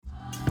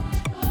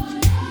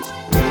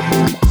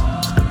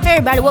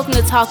everybody, welcome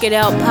to Talk It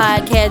Out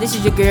Podcast. This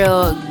is your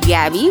girl,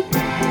 Gabby.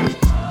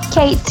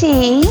 KT.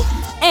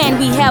 And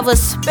we have a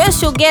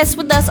special guest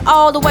with us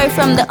all the way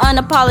from the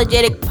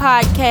Unapologetic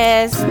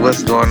Podcast.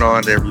 What's going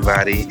on,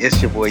 everybody? It's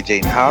your boy,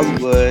 Jaden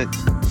Hollywood.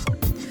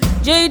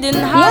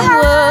 Jaden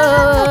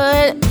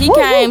Hollywood. He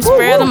came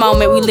spare of the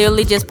moment. We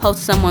literally just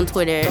posted some on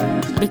Twitter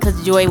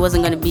because Joy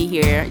wasn't going to be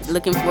here,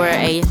 looking for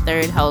a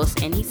third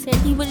host. And he said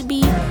he would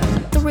be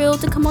thrilled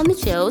to come on the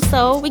show.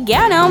 So we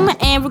got him,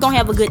 and we're going to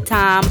have a good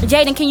time.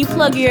 Jaden, can you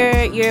plug your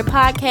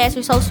podcast,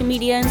 your social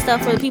media and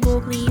stuff for the people,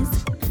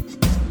 please?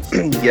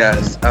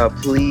 Yes,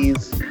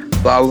 please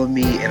follow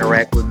me,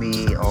 interact with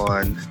me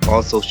on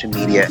all social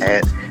media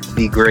at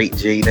The Great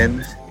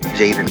Jaden.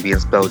 Jaden being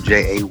spelled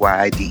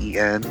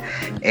Jayden.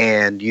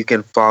 And you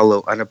can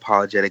follow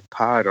Unapologetic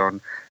Pod on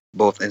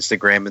both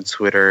Instagram and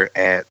Twitter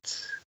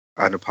at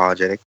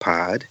Unapologetic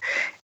Pod.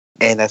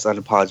 And that's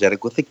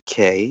Unapologetic with a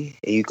K.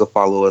 And you can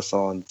follow us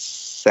on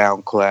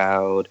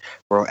SoundCloud.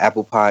 We're on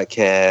Apple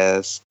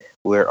Podcasts.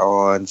 We're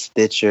on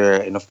Stitcher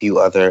and a few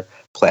other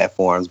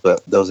platforms,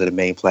 but those are the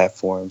main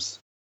platforms.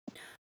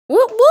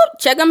 Whoop, whoop.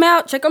 Check them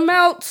out.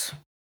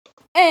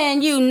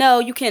 And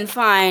you can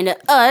find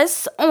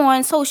us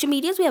on social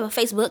medias. We have a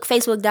Facebook,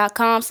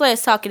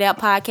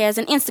 facebook.com/talkitoutpodcast,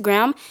 and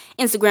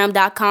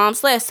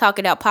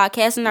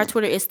Instagram.com/talkitoutpodcast, and our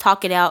Twitter is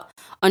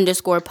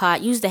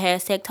talkitout_pod. Use the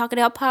hashtag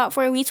talkitoutpod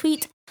for a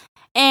retweet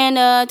and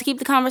to keep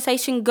the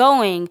conversation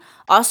going.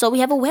 Also, we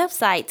have a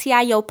website,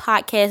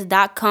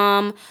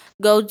 tiopodcast.com.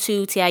 Go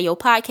to TIO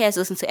Podcast,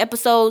 listen to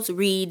episodes,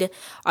 read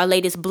our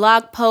latest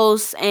blog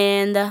posts,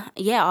 and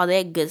all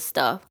that good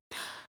stuff.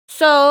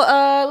 So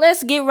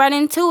let's get right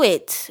into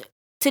it.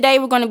 Today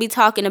we're going to be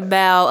talking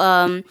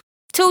about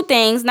two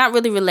things, not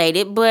really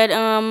related, but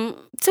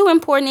two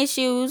important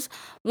issues.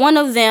 One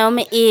of them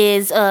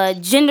is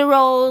gender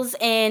roles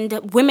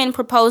and women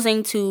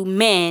proposing to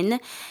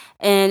men.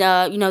 And,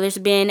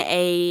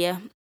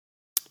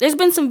 there's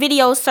been some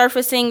videos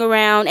surfacing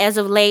around as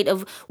of late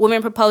of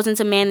women proposing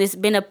to men. It's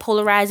been a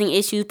polarizing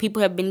issue.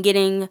 People have been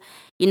getting,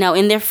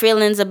 in their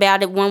feelings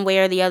about it one way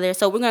or the other.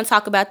 So we're going to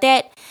talk about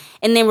that.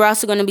 And then we're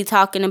also going to be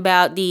talking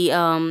about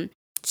the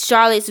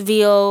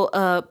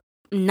Charlottesville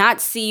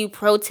Nazi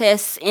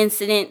protest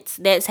incident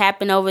that's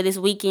happened over this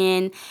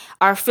weekend.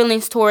 Our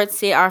feelings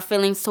towards it, our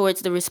feelings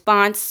towards the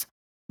response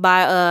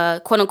by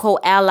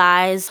quote-unquote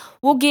allies.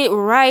 We'll get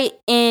right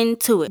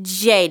into it.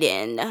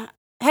 Jaden,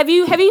 have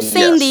you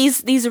seen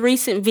these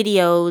recent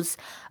videos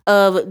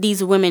of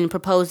these women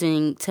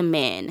proposing to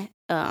men?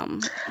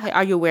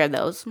 Are you aware of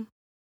those?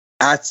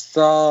 I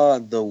saw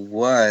the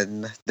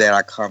one that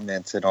I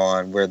commented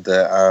on where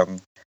the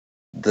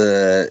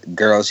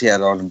girl, she had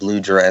on a blue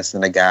dress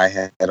and the guy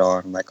had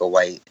on like a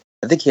white.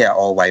 I think he had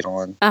all white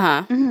on.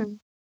 Uh-huh. Mm-hmm.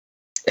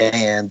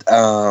 And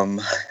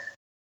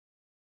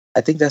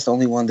I think that's the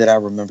only one that I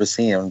remember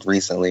seeing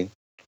recently.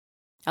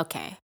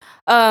 Okay.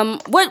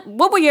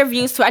 What were your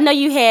views to? I know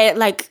you had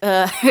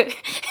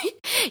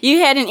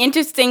you had an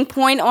interesting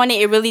point on it.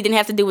 It really didn't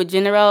have to do with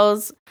gender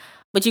roles,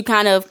 but you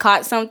kind of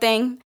caught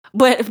something.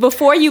 But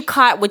before you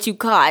caught what you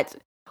caught,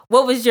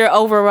 what was your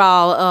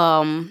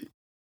overall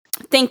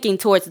thinking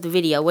towards the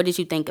video? What did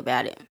you think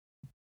about it?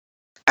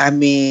 I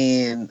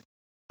mean,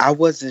 I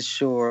wasn't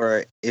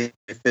sure if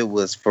it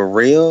was for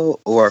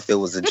real or if it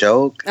was a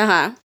joke.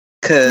 Uh-huh.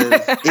 Because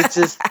it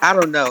just, I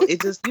don't know.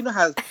 It just,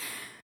 how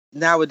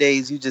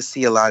nowadays you just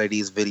see a lot of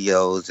these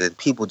videos and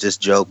people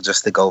just joke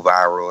just to go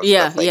viral and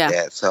stuff like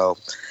that. So,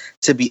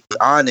 to be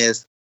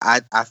honest, I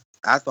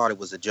thought it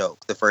was a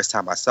joke the first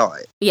time I saw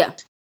it. Yeah.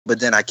 But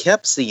then I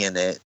kept seeing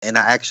it, and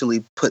I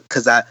actually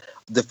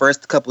the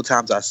first couple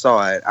times I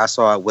saw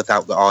it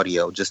without the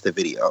audio, just the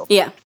video.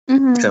 Yeah.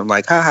 Mm-hmm. So I'm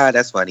like, haha,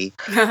 that's funny.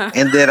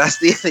 And then I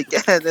see it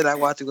again, and then I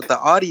watch it with the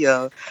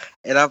audio,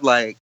 and I'm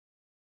like,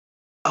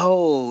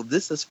 oh,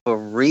 this is for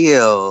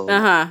real.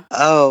 Uh-huh.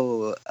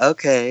 Oh,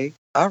 okay.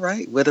 All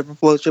right. Whatever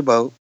floats your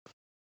boat.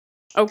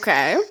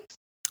 Okay.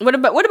 What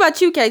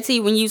about you, KT,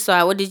 when you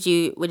saw it? What did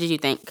you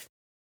think?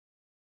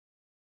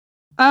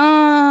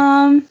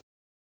 I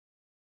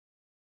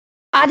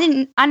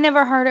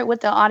never heard it with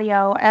the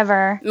audio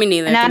ever. Me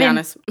neither, to be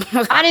honest.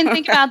 I didn't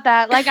think about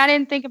that. Like, I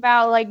didn't think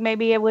about, like,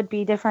 maybe it would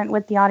be different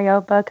with the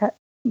audio, but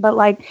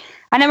like,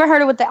 I never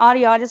heard it with the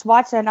audio. I just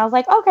watched it, and I was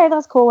like, okay,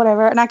 that's cool,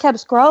 whatever. And I kept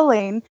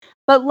scrolling.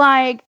 But,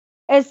 like,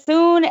 as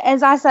soon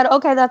as I said,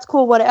 okay, that's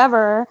cool,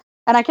 whatever,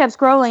 and I kept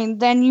scrolling,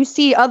 then you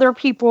see other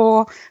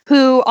people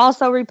who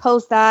also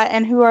repost that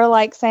and who are,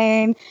 like,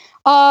 saying,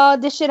 oh,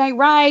 this shit ain't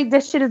right,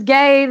 this shit is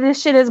gay,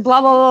 this shit is blah,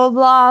 blah, blah,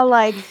 blah.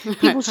 Like,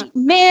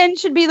 men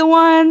should be the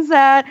ones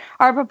that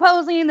are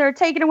proposing, they're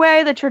taking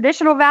away the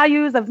traditional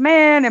values of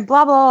men and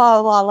blah, blah,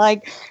 blah, blah.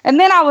 Like, and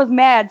then I was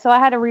mad, so I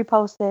had to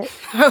repost it.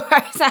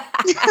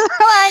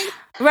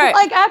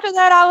 Like, after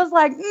that, I was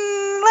like,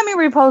 let me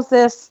repost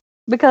this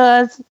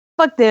because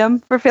fuck them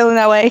for feeling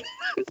that way.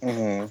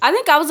 Mm-hmm. I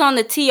think I was on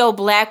the T.O.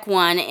 Black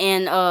one,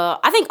 and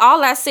I think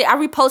all I said, I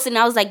reposted, and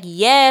I was like,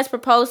 yes,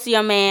 propose to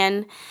your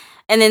man.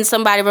 And then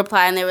somebody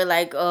replied and they were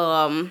like,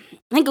 I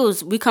think it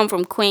was, we come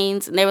from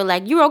Queens, and they were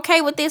like, you're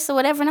okay with this or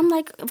whatever. And I'm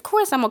like, of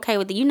course I'm okay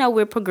with it. You know,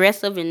 we're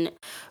progressive and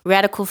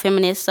radical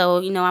feminists, so,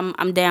 you know,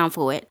 I'm down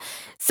for it.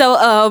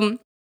 So,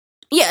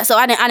 yeah, so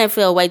I didn't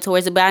feel a way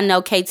towards it, but I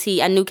knew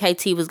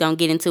KT was going to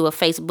get into a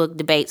Facebook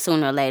debate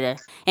sooner or later,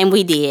 and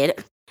we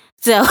did.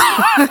 So,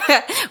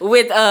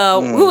 with,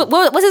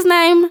 what's his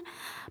name?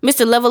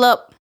 Mr. Level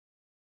Up?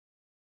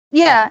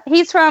 Yeah,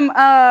 he's from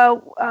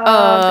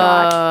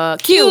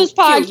God. Q's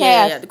podcast.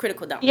 Yeah, the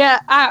Critical Dome.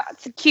 Yeah,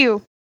 it's a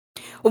Q.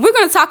 Well, we're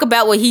gonna talk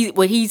about what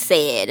he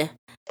said,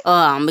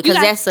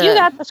 because you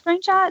got the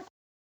screenshot.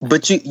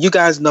 But you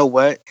guys know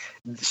what?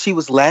 She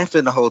was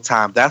laughing the whole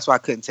time. That's why I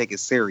couldn't take it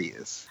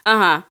serious.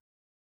 And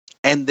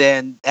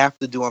then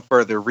after doing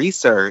further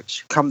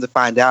research, come to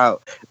find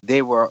out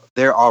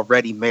they're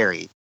already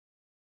married.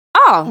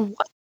 Oh,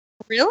 what?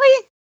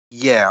 Really?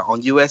 Yeah,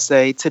 on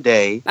USA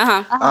Today,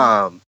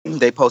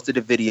 they posted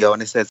a video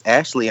and it says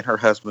Ashley and her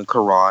husband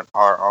Karan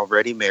are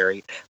already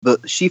married,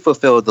 but she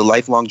fulfilled the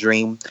lifelong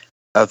dream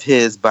of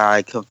his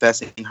by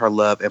confessing her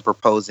love and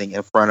proposing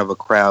in front of a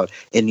crowd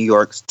in New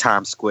York's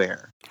Times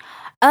Square.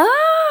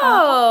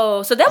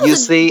 Oh, so that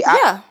was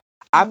yeah.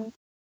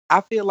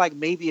 I feel like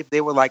maybe if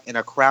they were like in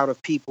a crowd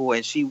of people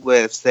and she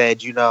would have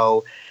said, you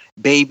know,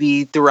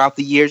 baby, throughout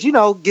the years, you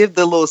know, give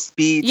the little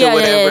speech or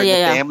whatever, and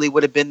the family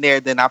would have been there,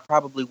 then I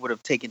probably would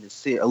have taken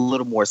it a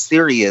little more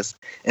serious,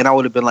 and I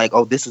would have been like,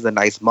 oh, this is a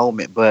nice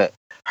moment. But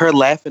her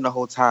laughing the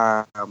whole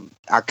time,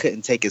 I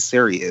couldn't take it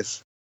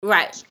serious.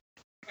 Right.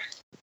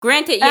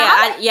 Granted,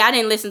 I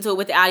didn't listen to it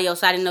with the audio,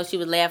 so I didn't know she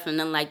was laughing or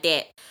nothing like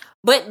that.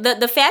 But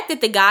the fact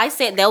that the guy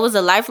said that was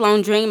a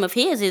lifelong dream of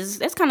his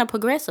that's kind of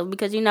progressive,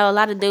 because, you know, a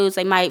lot of dudes,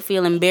 they might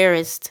feel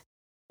embarrassed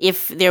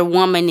if their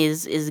woman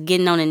is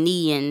getting on a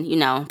knee and, you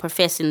know,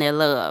 professing their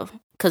love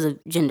because of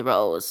gender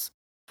roles.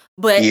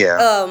 But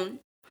well,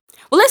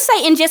 let's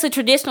say in just a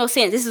traditional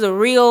sense, this is a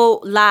real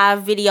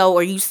live video,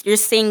 or you're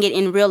seeing it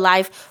in real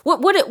life.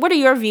 What are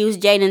your views,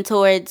 Jaden,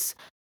 towards,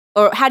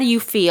 or how do you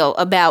feel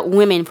about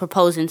women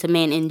proposing to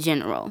men in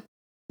general?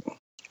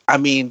 I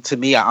mean, to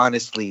me, I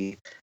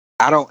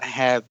don't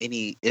have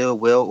any ill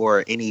will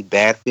or any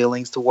bad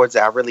feelings towards it.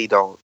 I really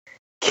don't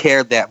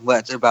care that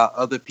much about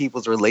other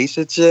people's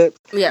relationships.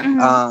 Yeah.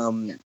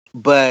 Mm-hmm.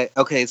 But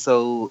okay,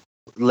 so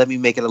let me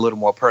make it a little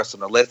more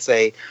personal. Let's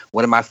say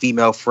one of my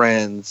female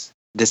friends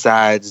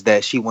decides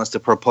that she wants to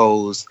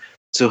propose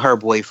to her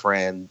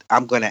boyfriend.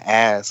 I'm going to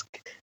ask,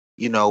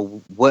 you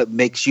know, what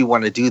makes you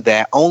want to do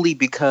that? Only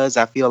because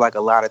I feel like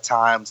a lot of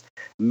times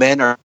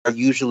men are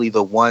usually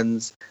the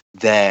ones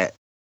that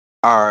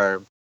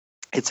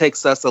it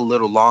takes us a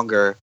little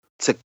longer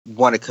to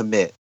want to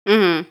commit.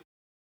 Mm-hmm.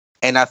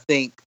 And I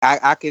think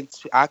I can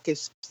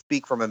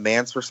speak from a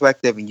man's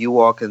perspective, and you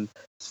all can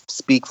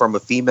speak from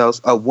a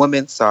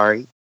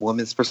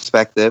woman's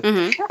perspective.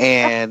 Mm-hmm.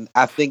 And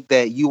I think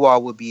that you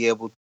all would be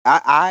able.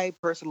 I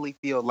personally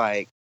feel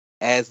like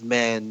as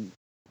men,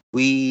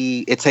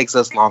 it takes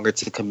us longer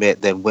to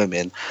commit than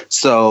women.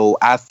 So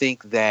I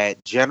think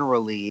that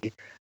generally,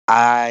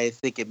 I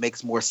think it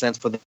makes more sense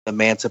for the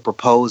man to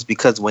propose,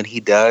 because when he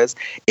does,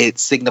 it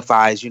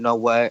signifies, you know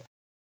what?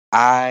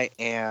 I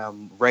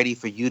am ready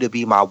for you to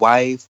be my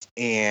wife,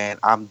 and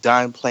I'm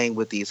done playing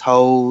with these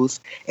hoes,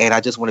 and I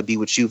just want to be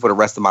with you for the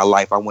rest of my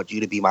life. I want you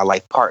to be my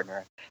life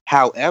partner.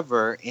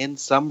 However, in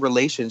some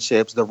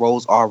relationships, the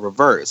roles are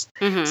reversed.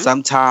 Mm-hmm.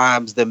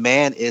 Sometimes the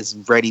man is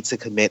ready to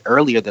commit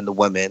earlier than the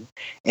woman,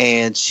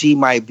 and she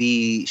might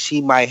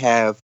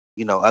have,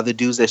 you know, other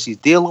dudes that she's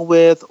dealing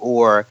with,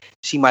 or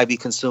she might be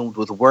consumed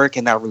with work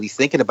and not really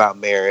thinking about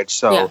marriage.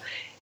 So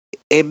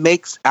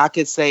I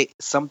could say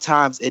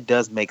sometimes it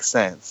does make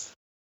sense.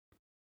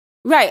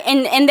 Right,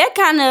 and that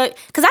kind of,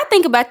 because I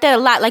think about that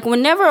a lot. Like,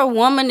 whenever a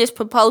woman is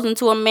proposing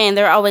to a man,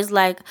 they're always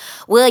like,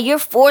 well, you're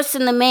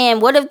forcing the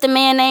man. What if the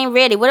man ain't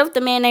ready? What if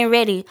the man ain't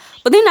ready?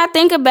 But then I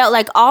think about,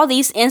 like, all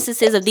these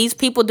instances of these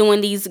people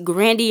doing these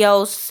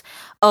grandiose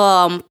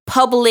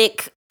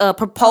public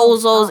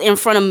proposals in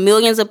front of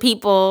millions of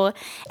people.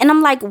 And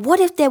I'm like, what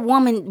if that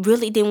woman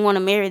really didn't want to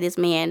marry this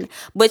man,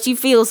 but she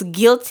feels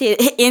guilty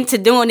into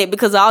doing it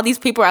because all these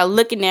people are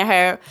looking at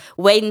her,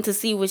 waiting to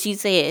see what she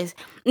says.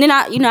 And then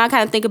I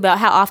kind of think about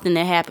how often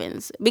that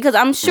happens, because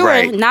I'm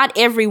sure not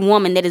every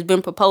woman that has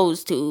been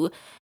proposed to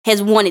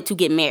has wanted to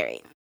get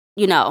married.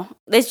 You know,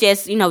 that's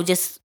just,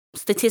 just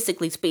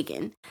statistically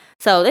speaking.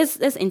 So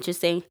that's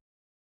interesting.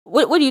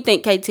 What do you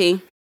think,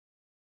 KT?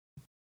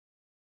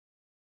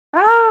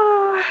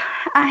 Oh,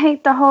 I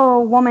hate the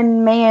whole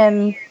woman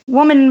has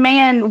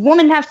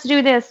to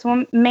do this,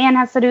 man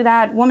has to do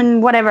that,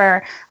 woman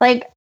whatever.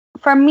 Like,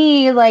 for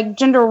me, like,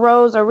 gender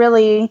roles are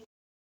really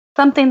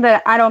something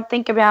that I don't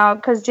think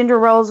about, because gender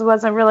roles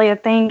wasn't really a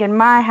thing in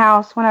my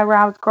house whenever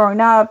I was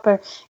growing up.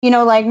 Or,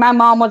 like, my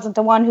mom wasn't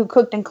the one who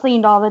cooked and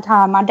cleaned all the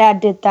time. My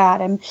dad did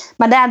that, and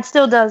my dad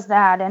still does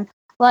that. And,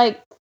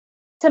 like,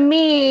 to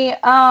me,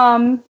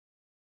 I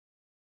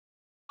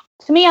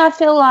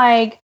feel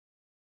like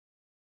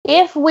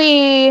if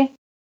we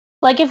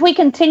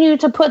continue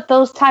to put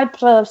those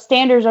types of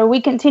standards, or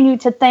we continue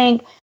to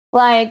think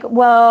like,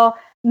 well,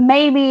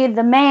 maybe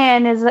the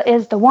man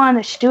is the one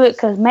that should do it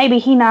because maybe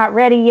he not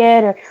ready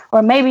yet,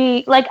 or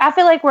maybe, like, I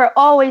feel like we're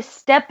always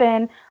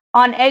stepping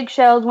on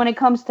eggshells when it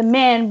comes to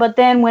men, but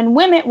then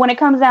when it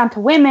comes down to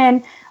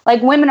women,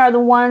 like, women are the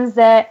ones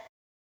that,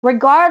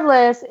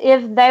 regardless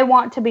if they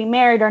want to be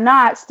married or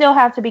not, still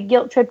have to be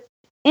guilt tripped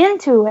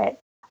into it.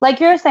 Like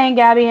you're saying,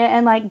 Gabby,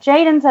 and like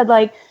Jaden said,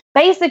 like,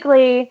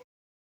 basically,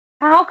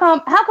 how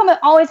come it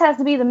always has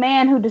to be the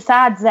man who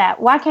decides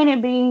that? Why can't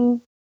it be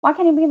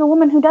the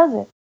woman who does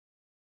it?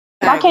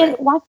 I agree.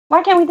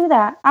 Why can't we do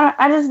that?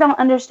 I just don't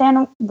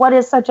understand what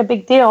is such a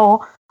big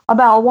deal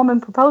about a woman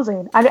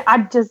proposing.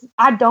 I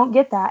don't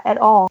get that at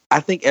all. I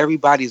think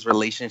everybody's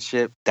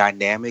relationship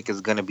dynamic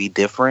is going to be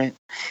different.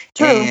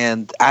 True.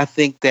 And I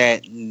think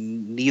that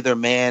neither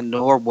man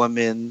nor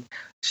woman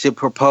should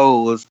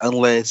propose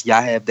unless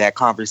y'all have that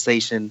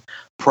conversation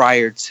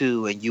prior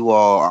to and you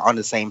all are on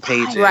the same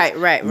page.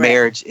 Right.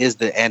 Marriage is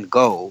the end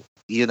goal,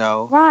 you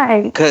know?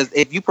 Right. Because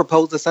if you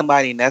propose to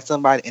somebody and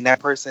that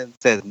person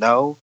says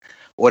no,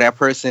 or that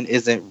person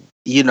isn't,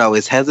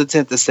 is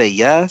hesitant to say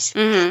yes,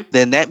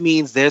 then that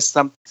means there's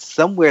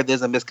somewhere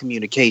there's a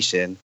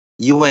miscommunication.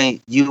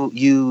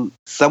 You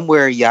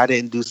somewhere y'all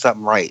didn't do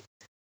something right,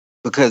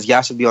 because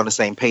y'all should be on the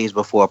same page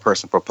before a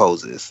person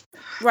proposes.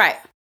 Right.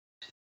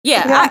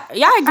 Yeah,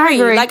 I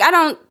agree. Like,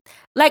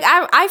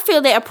 I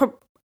feel that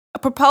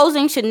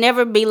proposing should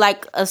never be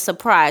like a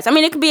surprise. I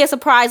mean, it could be a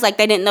surprise, like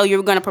they didn't know you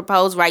were going to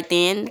propose right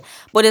then.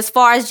 But as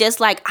far as just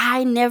like,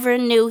 I never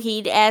knew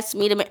he'd ask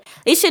me to,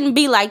 it shouldn't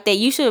be like that.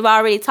 You should have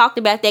already talked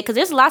about that, because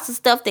there's lots of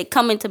stuff that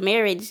come into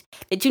marriage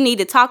that you need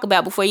to talk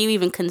about before you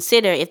even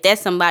consider if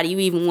that's somebody you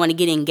even want to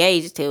get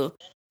engaged to.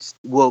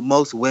 Well,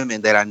 most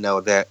women that I know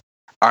that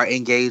are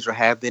engaged or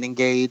have been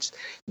engaged,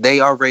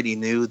 they already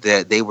knew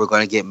that they were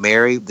going to get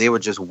married. They were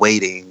just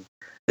waiting.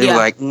 They were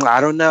like,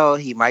 I don't know.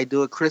 He might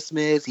do it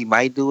Christmas. He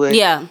might do it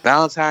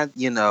Valentine's.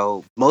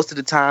 Most of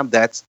the time,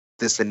 that's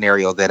the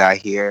scenario that I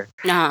hear.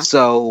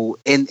 So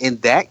in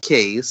that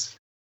case,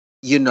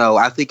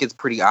 I think it's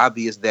pretty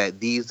obvious that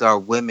these are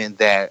women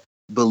that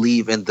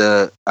believe in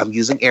the, I'm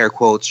using air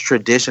quotes,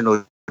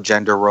 traditional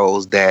gender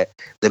roles, that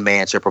the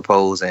man should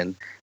propose and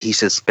he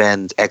should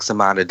spend X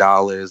amount of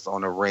dollars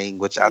on a ring,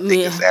 which I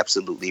think is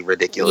absolutely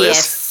ridiculous.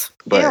 Yes.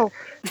 But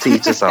to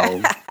each his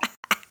own.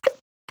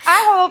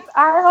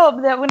 I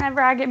hope that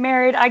whenever I get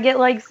married, I get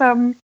like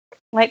some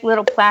like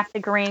little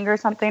plastic ring or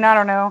something. I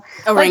don't know.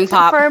 A ring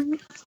pop.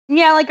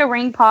 Like a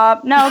ring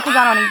pop. No, because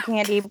I don't eat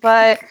candy.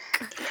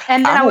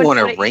 And then I don't want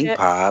a ring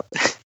pop.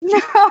 No,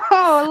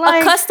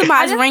 like a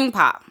customized ring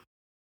pop.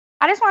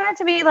 I just want it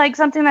to be like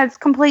something that's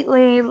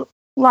completely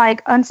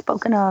like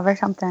unspoken of or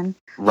something.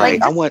 Right.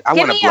 Like, I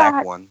want a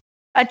black one.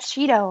 A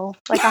Cheeto,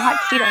 like a hot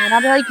Cheeto, and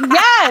I'll be like,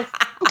 yes,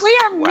 we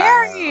are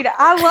married.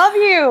 I love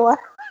you.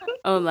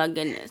 Oh my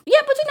goodness. Yeah,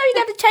 but you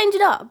got to change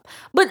it up.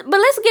 But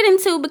let's get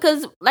into,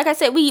 because like I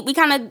said, we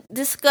kind of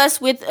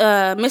discussed with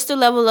Mr.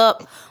 Level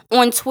Up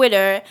on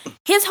Twitter.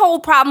 His whole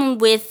problem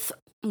with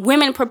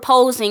women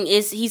proposing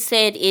is, he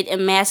said, it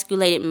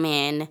emasculated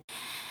men.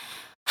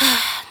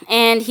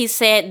 And he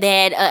said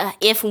that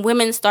if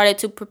women started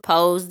to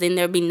propose, then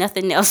there'd be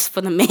nothing else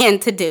for the man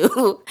to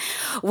do,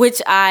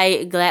 which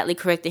I gladly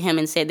corrected him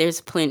and said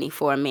there's plenty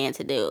for a man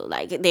to do.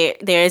 Like,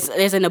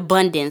 there's an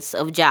abundance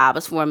of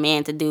jobs for a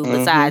man to do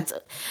besides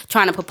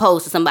trying to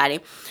propose to somebody.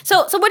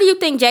 So what do you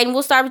think, Jaden?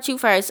 We'll start with you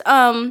first.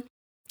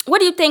 What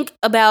do you think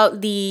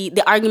about the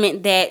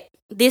argument that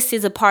this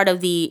is a part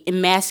of the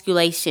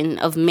emasculation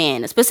of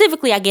men,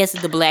 specifically, I guess,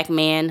 the black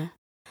man?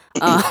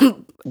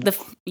 Go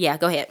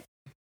ahead.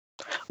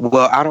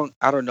 Well,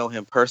 I don't know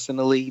him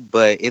personally,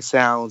 but it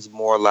sounds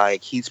more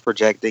like he's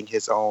projecting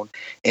his own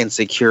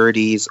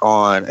insecurities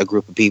on a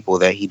group of people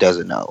that he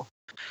doesn't know.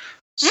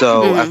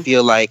 So I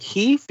feel like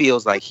he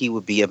feels like he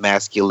would be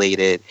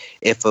emasculated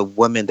if a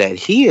woman that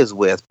he is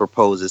with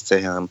proposes to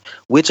him,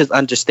 which is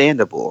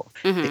understandable.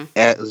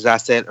 As I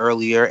said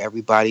earlier,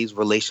 everybody's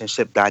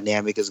relationship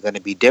dynamic is going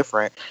to be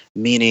different,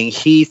 meaning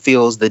he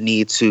feels the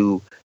need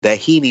that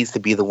he needs to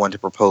be the one to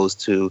propose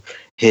to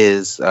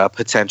his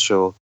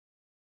potential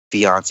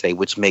fiance,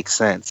 which makes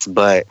sense.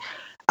 But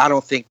I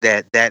don't think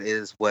that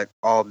is what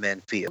all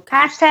men feel.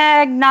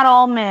 Hashtag not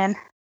all men.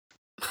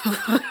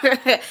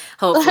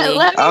 Hopefully.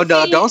 Oh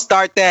no! Don't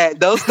start that.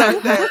 Don't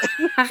start that.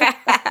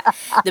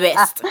 The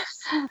best.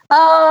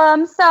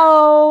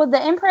 So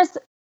the Empress,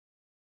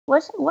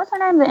 what's her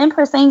name? The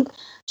Empress Inc.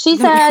 She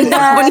said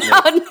that. No,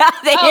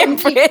 not the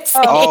Empress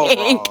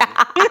Inc.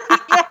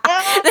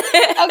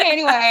 Okay,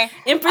 anyway.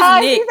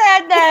 Empress Nick. She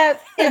said that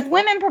is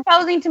women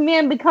proposing to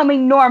men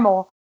becoming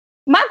normal.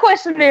 My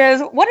question is,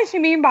 what does she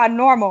mean by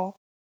normal?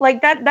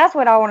 Like, that's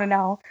what I want to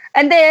know.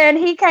 And then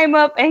he came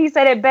up and he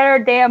said it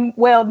better damn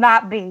well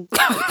not be.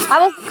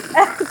 I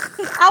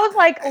was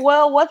like,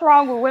 well, what's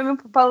wrong with women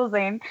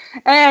proposing?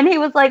 And he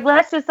was like,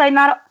 let's just say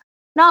not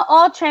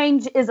all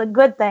change is a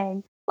good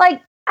thing.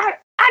 Like, I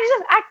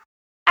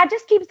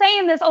just keep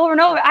saying this over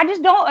and over. I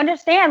just don't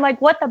understand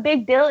like what the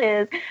big deal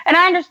is. And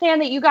I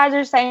understand that you guys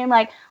are saying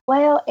like,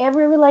 well,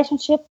 every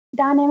relationship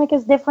dynamic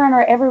is different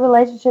or every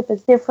relationship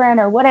is different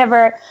or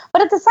whatever.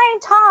 But at the same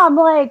time,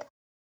 like,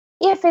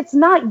 if it's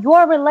not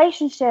your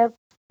relationship,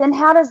 then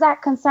how does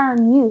that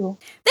concern you?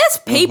 That's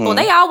people. Mm-hmm.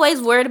 They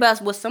always worried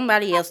about what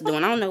somebody else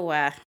doing. I don't know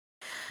why.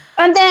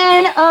 And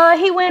then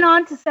he went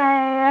on to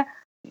say,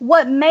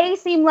 what may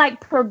seem like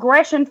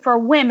progression for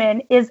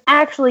women is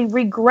actually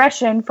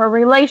regression for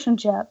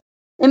relationship.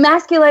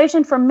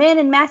 Emasculation for men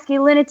and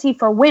masculinity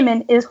for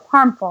women is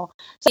harmful.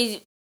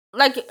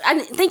 Like, I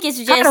think it's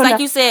I just don't like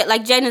know. you said,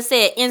 like Jaden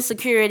said,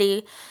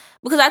 insecurity.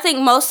 Because I think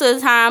most of the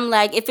time,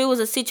 like if it was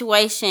a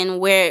situation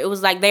where it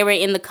was like they were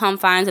in the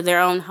confines of their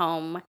own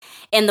home,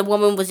 and the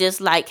woman was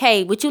just like,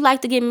 "Hey, would you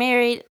like to get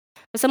married?"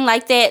 or something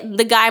like that,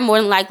 the guy more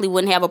than likely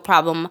wouldn't have a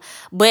problem.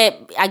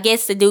 But I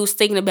guess the dude's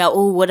thinking about,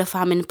 oh, what if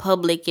I'm in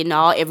public and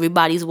all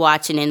everybody's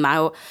watching, and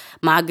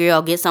my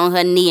girl gets on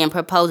her knee and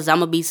proposes? I'm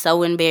gonna be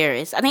so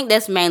embarrassed. I think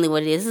that's mainly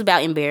what it is. It's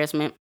about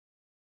embarrassment,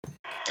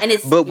 and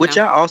it's But what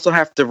y'all also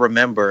have to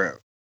remember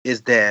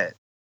is that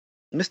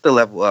Mr.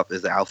 Level Up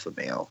is an alpha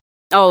male.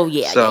 Oh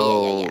yeah.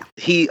 So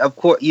he, of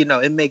course,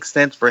 it makes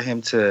sense for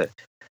him to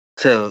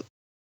to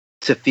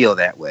feel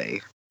that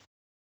way.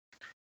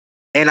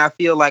 And I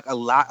feel like a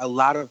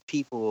lot of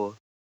people,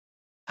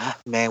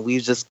 man,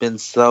 we've just been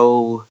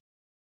so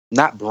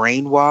not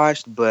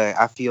brainwashed, but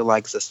I feel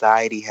like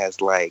society has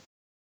like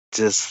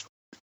just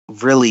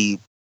really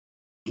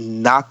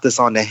knocked us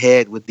on the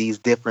head with these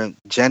different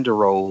gender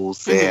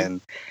roles, Mm-hmm.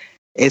 and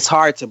it's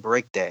hard to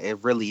break that.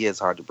 It really is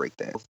hard to break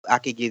that. I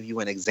could give you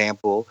an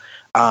example.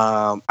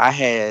 I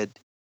had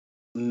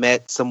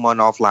met someone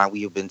offline.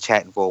 We have been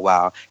chatting for a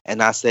while,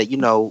 and I said,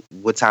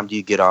 what time do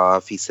you get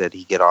off? He said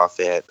he get off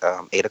at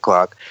 8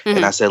 o'clock, and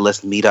I Mm-hmm. said,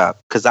 let's meet up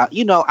because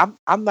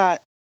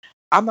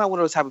I'm not one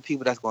of those type of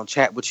people that's going to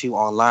chat with you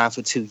online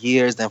for 2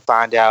 years and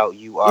find out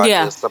you are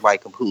Yeah. just somebody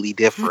completely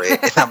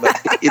different. And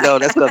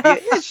that's going to be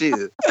an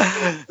issue.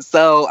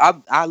 So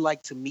I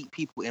like to meet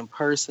people in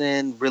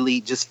person,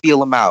 really just feel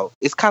them out.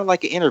 It's kind of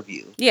like an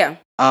interview. Yeah.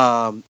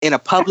 In a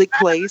public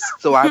place,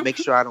 so I make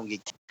sure I don't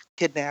get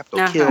kidnapped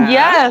or killed or Uh-huh.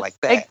 anything Yes, like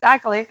that.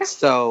 exactly.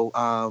 So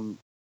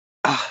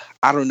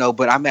I don't know,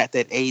 but I'm at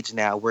that age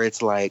now where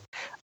it's like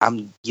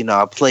I'm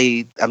done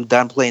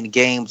playing the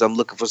games. I'm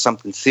looking for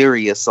something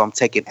serious, so I'm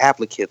taking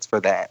applicants for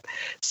that.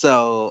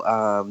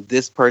 So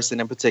this person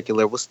in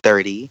particular was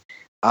 30.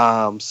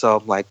 So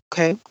I'm like,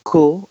 okay,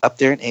 cool, up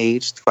there in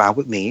age, fine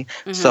with me.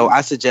 So Mm-hmm.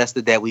 I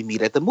suggested that we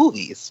meet at the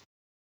movies.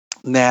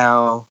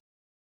 Now,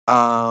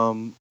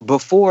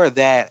 before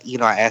that,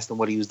 I asked him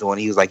what he was doing.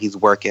 He was like, he's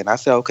working. I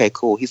said, okay,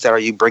 cool. He said, are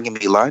you bringing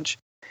me lunch?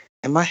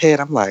 In my head,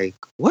 I'm like,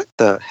 what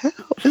the hell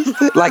is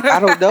this? Like, I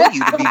don't know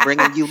you to be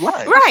bringing you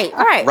lunch.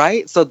 Right.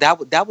 Right? So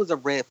that was a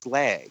red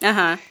flag.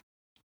 Uh-huh.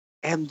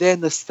 And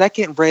then the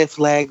second red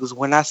flag was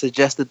when I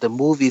suggested the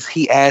movies,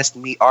 he asked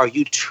me, are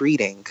you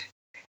treating?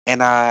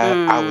 And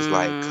I was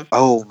like, Mm.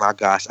 oh my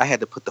gosh, I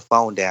had to put the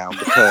phone down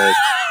because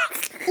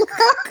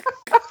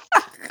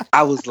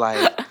I was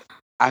like,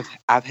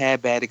 I've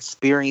had bad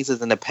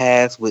experiences in the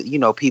past with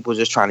people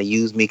just trying to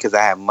use me because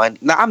I have money.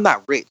 Now I'm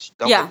not rich,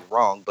 don't get Yeah. me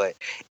wrong, but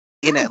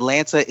in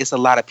Atlanta, it's a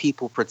lot of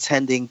people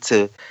pretending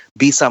to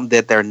be something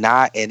that they're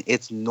not, and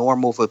it's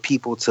normal for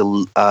people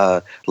to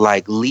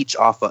like leech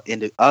off of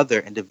other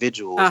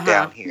individuals Uh-huh.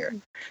 down here.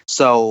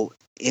 So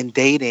in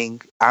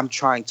dating, I'm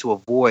trying to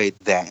avoid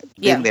that.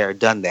 Been Yeah. there,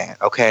 done that.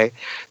 Okay,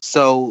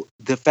 so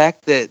the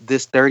fact that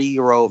this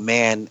 30-year-old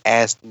man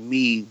asked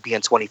me,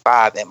 being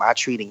 25, am I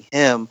treating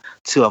him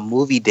to a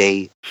movie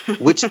date?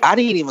 Which I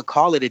didn't even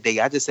call it a date.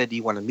 I just said, do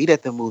you want to meet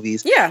at the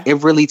movies? Yeah. It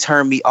really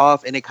turned me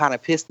off, and it kind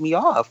of pissed me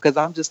off because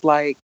I'm just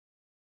like,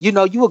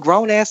 you a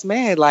grown ass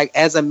man. Like,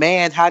 as a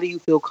man, how do you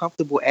feel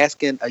comfortable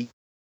asking a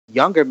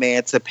younger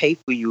man to pay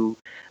for you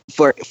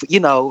I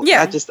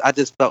Yeah. just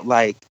felt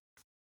like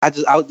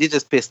it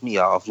just pissed me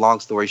off, long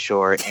story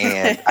short.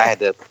 And I had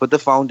to put the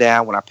phone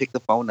down. When I picked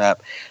the phone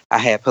up, I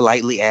had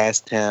politely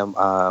asked him,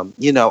 are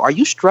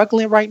you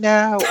struggling right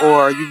now,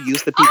 or are you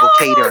used to people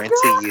catering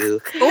to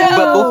you?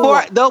 But Ooh.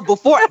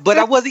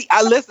 but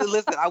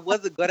listen, I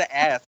wasn't gonna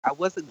ask.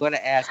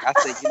 I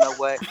said, you know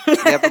what?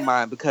 Never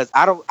mind, because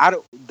I don't,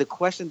 the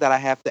question that I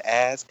have to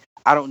ask,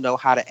 I don't know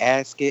how to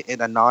ask it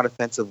in a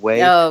non-offensive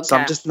way. So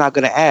I'm Okay. just not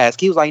gonna ask.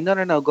 He was like,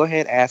 no, go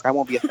ahead, ask. I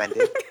won't be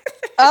offended.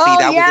 See, Oh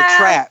that was a yeah,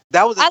 trap.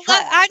 That was a trap.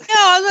 I know.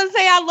 I was gonna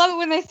say I love it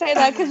when they say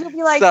that because you'll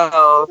be like, I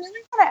So really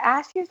want to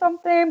ask you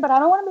something, but I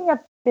don't want to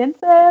be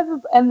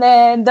offensive. And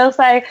then they'll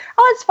say,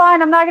 oh, it's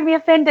fine. I'm not gonna be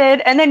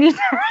offended. And then you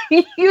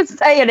you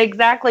say it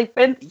exactly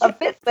yeah, and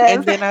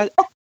offensive. then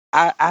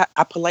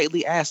I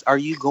politely asked, "Are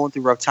you going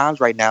through rough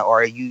times right now,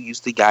 or are you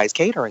used to guys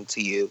catering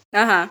to you?"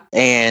 Uh-huh.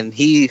 And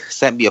he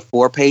sent me a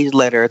 4-page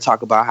letter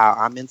talk about how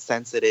I'm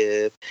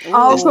insensitive,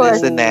 Oh, of this,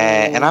 course. this, and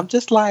that. And Ooh. I'm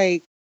just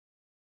like,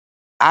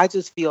 I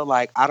just feel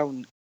like I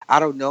don't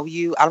know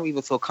you. I don't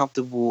even feel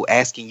comfortable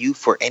asking you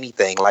for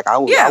anything. Like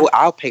Yeah.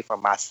 I'll pay for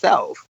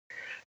myself.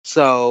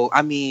 So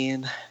I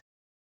mean,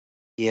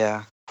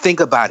 yeah. Think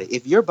about it.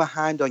 If you're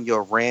behind on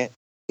your rent,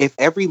 if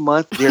every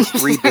month there's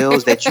 3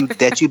 bills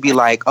that you be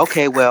like,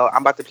 okay, well,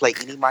 I'm about to play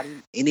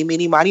any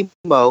mini money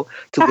mo,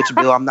 to which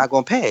bill I'm not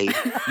gonna pay.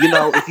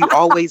 If you're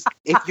always,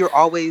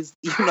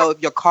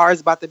 if your car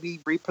is about to be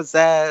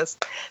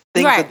repossessed,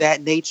 things of Right.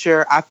 that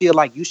nature, I feel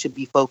like you should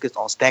be focused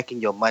on stacking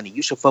your money.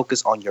 You should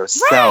focus on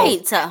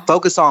yourself. Right.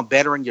 Focus on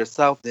bettering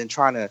yourself than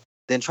try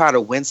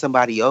to win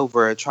somebody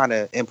over, trying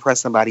to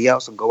impress somebody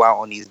else and go out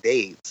on these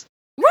dates.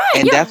 Right.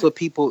 And Yeah.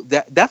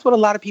 that's what a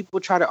lot of people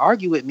try to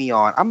argue with me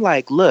on. I'm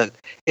like, look,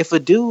 if a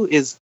dude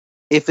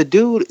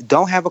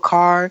don't have a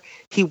car,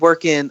 he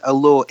working a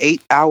little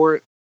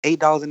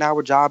 $8 an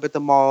hour job at the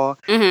mall,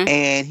 Mm-hmm.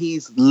 and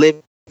he's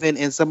living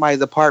in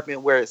somebody's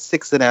apartment where it's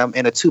 6 of them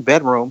in a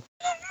 2-bedroom,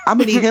 I'm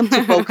gonna need him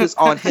to focus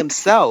on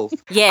himself.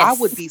 Yes. I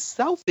would be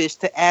selfish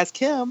to ask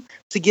him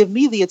to give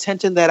me the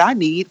attention that I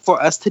need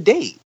for us to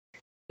date.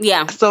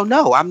 Yeah. So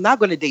no, I'm not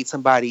going to date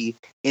somebody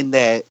in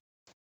that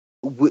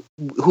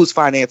whose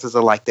finances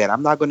are like that.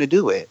 I'm not going to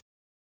do it.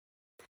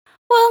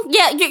 Well,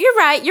 yeah, you're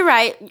right. You're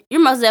right.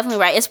 You're most definitely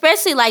right.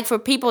 Especially like for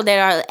people that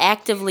are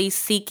actively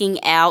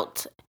seeking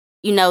out,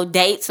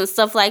 dates and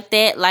stuff like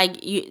that. Like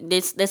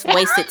that's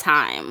wasted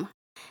time.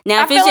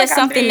 Now, I if it's feel just like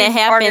I'm something that being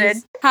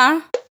happens,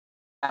 targeted.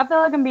 I feel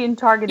like I'm being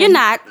targeted. You're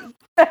not.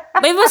 But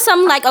if it was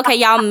something like, okay,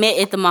 y'all met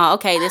at the mall.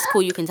 Okay, that's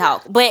cool. You can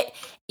talk. But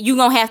you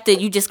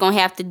just gonna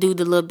have to do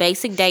the little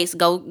basic dates.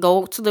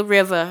 Go to the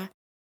river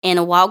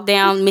and walk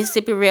down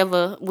Mississippi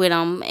River with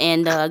them,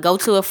 and go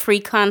to a free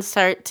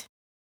concert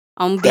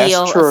on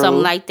Bill or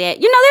something like that.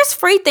 There's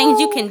free things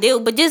you can do,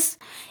 but yeah.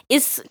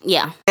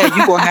 Yeah,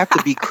 you gonna have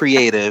to be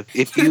creative.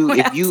 If your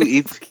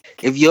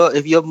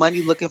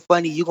money looking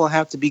funny, you gonna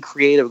have to be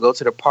creative. Go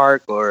to the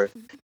park, or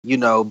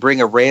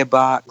bring a red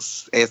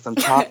box and some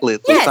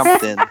chocolates or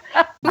something.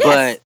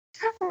 But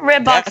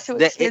red box too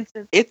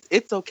expensive.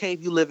 It's okay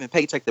if you live in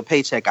paycheck to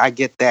paycheck. I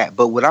get that,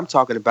 but what I'm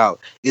talking about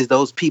is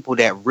those people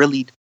that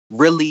really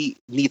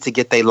need to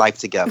get their life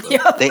together.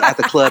 Yep. They at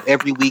the club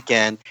every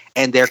weekend,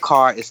 and their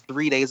car is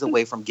 3 days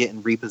away from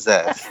getting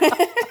repossessed.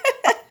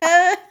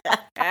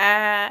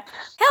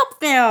 Help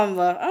them.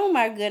 Oh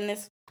my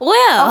goodness.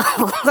 Well,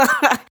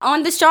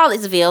 on the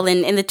Charlottesville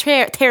and the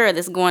terror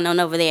that's going on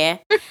over there.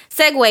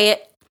 Segue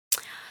it.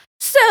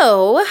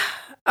 So,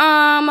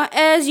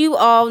 as you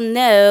all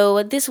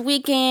know, this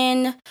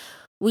weekend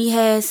we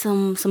had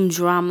some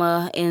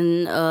drama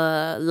in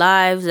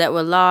lives that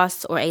were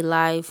lost, or a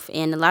life,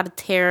 and a lot of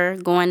terror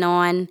going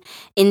on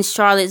in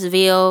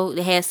Charlottesville.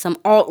 They had some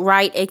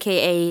alt-right,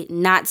 aka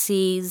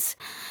Nazis.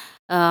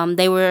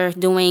 They were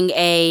doing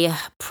a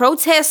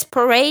protest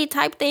parade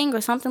type thing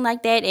or something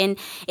like that, and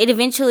it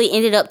eventually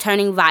ended up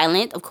turning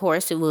violent. Of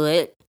course it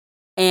would.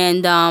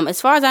 And as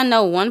far as I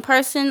know, one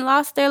person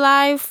lost their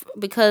life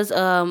because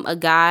a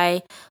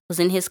guy was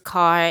in his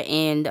car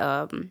and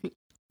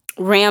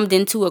rammed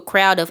into a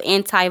crowd of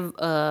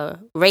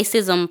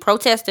anti-racism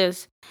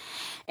protesters.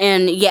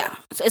 And yeah,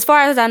 as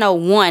far as I know,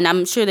 one.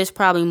 I'm sure there's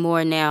probably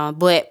more now,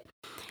 but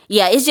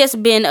yeah, it's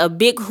just been a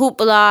big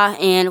hoopla,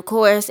 and of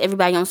course,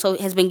 everybody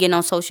has been getting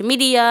on social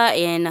media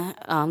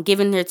and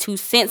giving their 2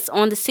 cents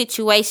on the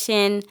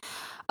situation.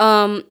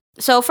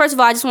 So first of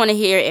all, I just want to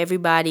hear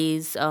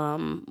everybody's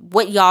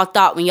what y'all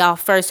thought when y'all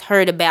first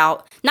heard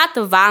about not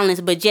the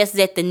violence, but just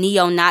that the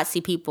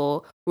neo-Nazi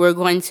people were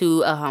going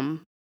to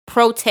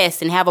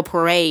protest and have a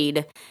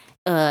parade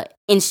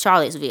in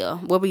Charlottesville.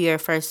 What were your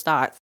first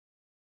thoughts?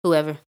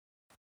 Whoever.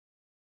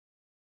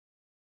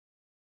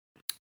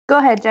 Go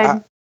ahead,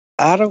 Jaden.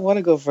 I don't want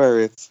to go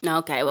first.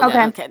 Okay. Well,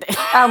 okay.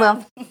 I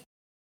will.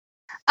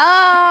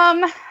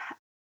 I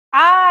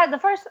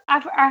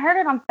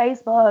heard it on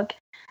Facebook,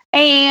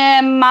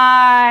 and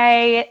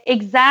my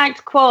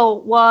exact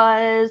quote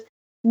was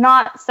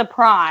 "not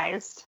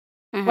surprised."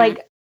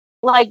 Mm-hmm.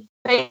 Like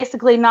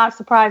basically not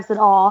surprised at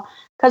all.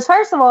 Because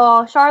first of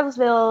all,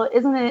 Charlottesville,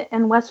 isn't it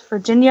in West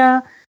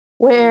Virginia,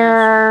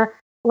 where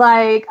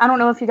I don't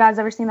know if you guys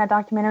ever seen that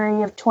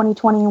documentary of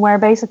 2020 where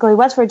basically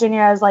West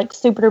Virginia is like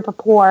super duper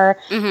poor,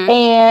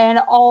 and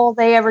all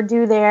they ever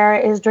do there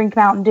is drink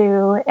Mountain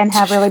Dew and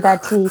have really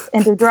bad teeth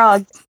and do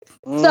drugs.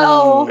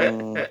 So,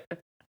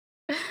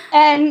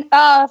 and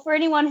for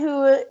anyone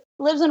who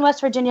lives in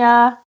West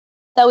Virginia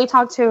that we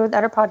talk to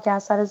that are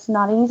podcasts, that is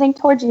not anything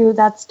towards you.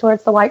 That's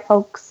towards the white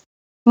folks,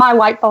 my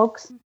white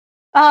folks.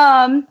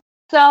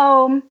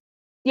 So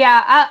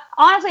yeah,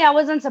 honestly, I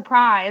wasn't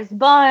surprised,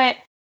 but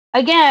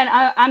again,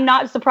 I'm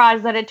not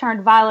surprised that it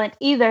turned violent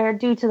either,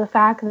 due to the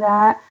fact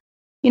that,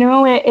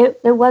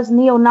 it was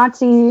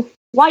neo-Nazi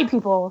white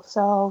people.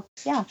 So,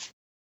 yeah.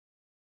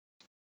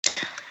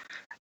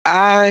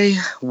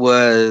 I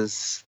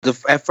was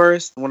at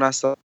first when I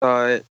saw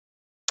it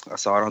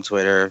on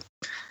Twitter.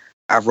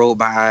 I rolled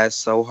my eyes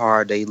so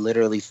hard they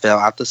literally fell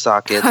out the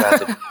sockets. I had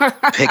to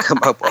pick them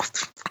up off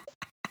the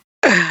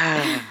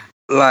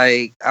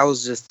I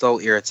was just so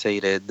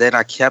irritated. Then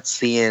I kept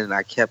seeing it,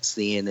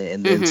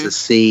 and then to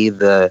see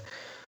the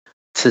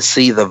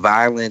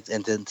violence,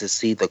 and then to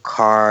see the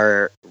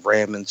car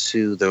ram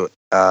into the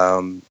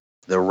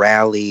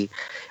rally.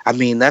 I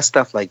mean, that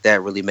stuff like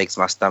that really makes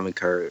my stomach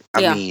hurt.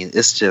 I mean,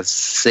 it's just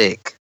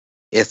sick.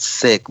 it's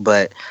sick.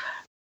 But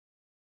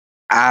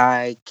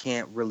I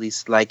can't really,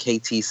 like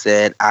KT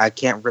said, I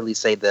can't really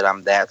say that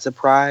I'm that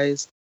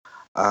surprised,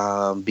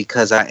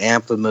 because I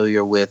am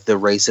familiar with the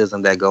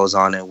racism that goes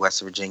on in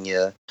West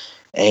Virginia,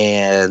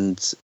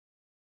 and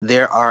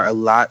there are a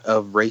lot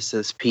of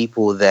racist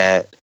people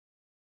that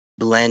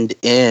blend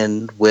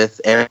in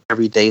with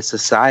everyday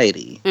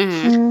society.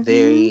 Mm-hmm.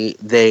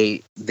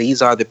 Mm-hmm.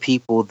 These are the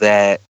people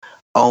that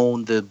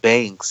own the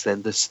banks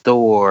and the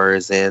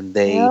stores, and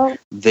Yep.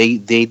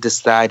 they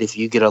decide if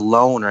you get a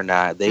loan or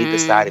not. They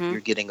decide if Mm-hmm.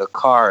 you're getting a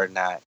car or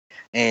not.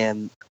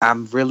 And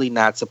I'm really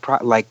not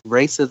surprised. Like,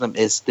 racism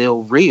is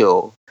still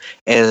real,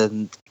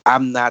 and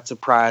I'm not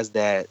surprised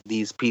that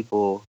these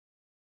people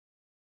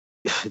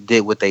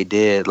did what they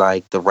did,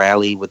 like the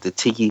rally with the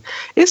tiki.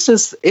 It's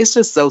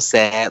just so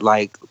sad.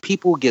 Like,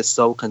 people get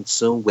so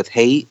consumed with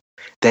hate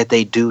that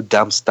they do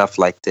dumb stuff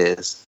like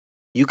this.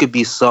 You could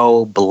be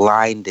so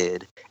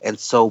blinded and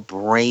so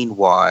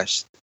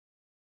brainwashed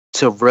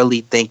to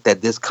really think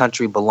that this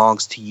country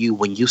belongs to you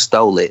when you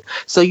stole it.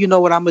 So you know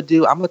what I'm gonna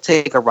do? I'm gonna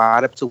take a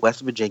ride up to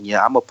West Virginia.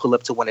 I'm gonna pull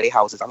up to one of their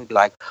houses. I'm gonna be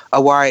like,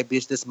 "Oh, all right,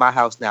 bitch, this is my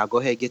house now. Go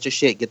ahead, get your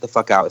shit, get the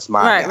fuck out. It's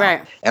mine Right, now."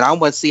 right. And I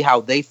want to see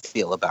how they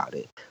feel about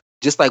it.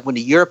 Just like when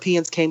the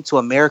Europeans came to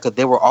America,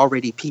 there were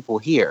already people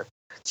here.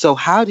 So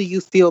how do you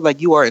feel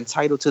like you are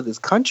entitled to this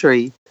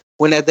country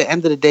when at the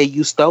end of the day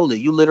you stole it?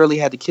 You literally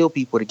had to kill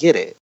people to get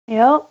it.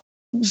 Yep.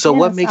 So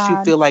what makes you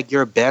Genocide. feel like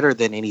you're better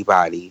than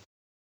anybody?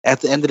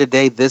 At the end of the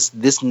day, this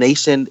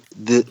nation,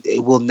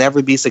 it will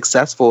never be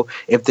successful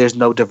if there's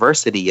no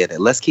diversity in it.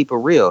 Let's keep it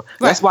real.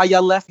 That's Right, why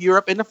y'all left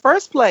Europe in the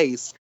first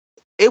place.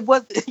 It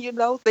was,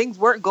 things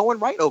weren't going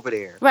right over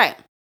there. right.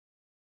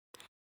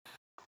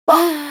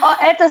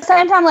 But at the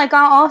same time, like,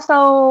 I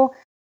also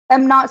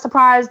am not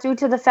surprised due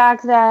to the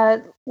fact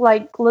that,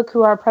 like, look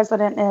who our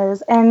president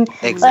is, and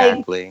Mm-hmm. like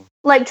Exactly.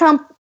 like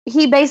Trump.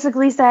 He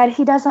basically said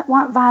he doesn't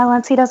want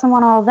violence. He doesn't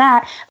want all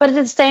that. But at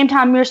the same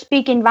time, you're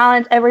speaking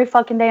violence every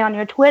fucking day on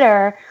your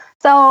Twitter.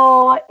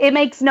 So it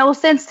makes no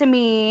sense to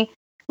me.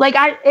 Like,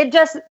 it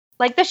just,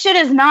 like, this shit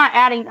is not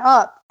adding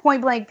up.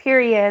 Point blank.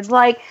 Period.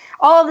 Like,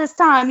 all this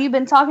time you've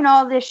been talking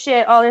all this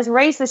shit, all this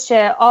racist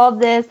shit, all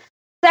this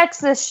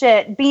sexist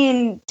shit,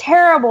 being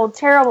terrible,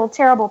 terrible,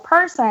 terrible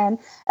person,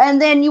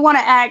 and then you want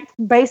to act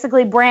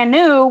basically brand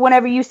new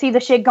whenever you see the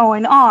shit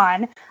going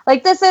on.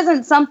 Like, this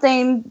isn't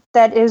something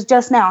that is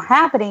just now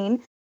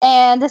happening,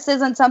 and this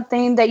isn't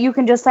something that you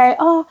can just say,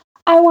 "Oh,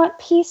 I want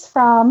peace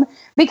from,"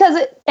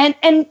 because and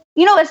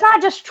it's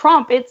not just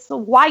Trump; it's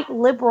white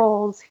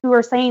liberals who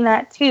are saying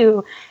that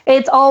too.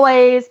 It's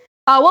always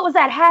what was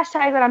that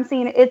hashtag that I'm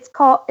seeing? It's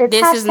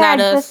This is not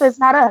hashtag this us. is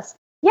not us.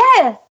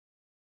 Yes,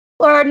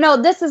 or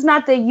no, this is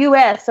not the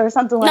U.S. or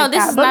something No, like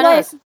this that. is But not like,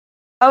 us.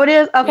 oh, it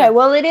is okay. Yeah.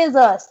 Well, it is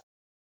us.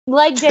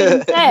 Like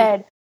Jaden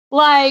said,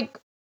 like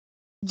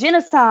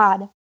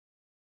genocide,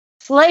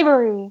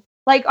 slavery.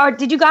 Like,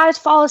 did you guys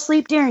fall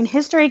asleep during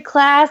history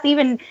class?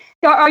 Even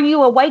are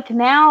you awake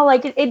now?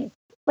 Like, it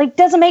like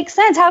doesn't make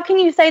sense. How can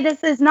you say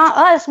this is not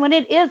us when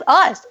it is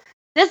us?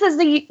 This is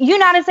the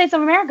United States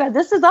of America.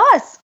 This is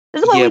us.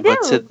 This is what Yeah, we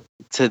but do.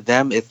 to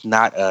them it's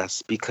not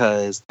us,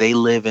 because they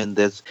live in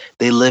this,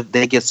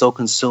 they get so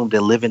consumed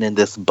in living in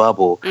this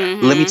bubble. Let me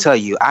Mm-hmm. tell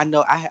you, I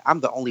know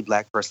I'm the only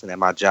black person at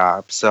my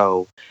job.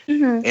 So,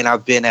 Hmm. and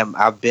I've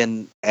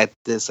been at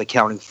this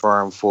accounting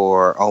firm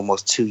for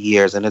almost 2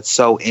 years, and it's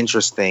so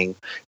interesting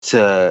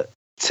to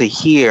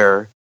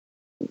hear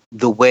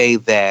the way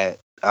that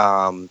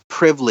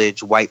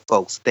privileged white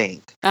folks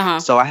think. Uh-huh.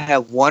 So I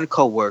have one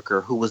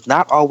coworker who was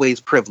not always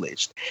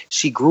privileged.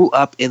 She grew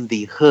up in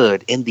the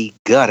hood, in the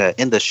gutter,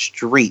 in the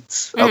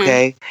streets. Mm-hmm.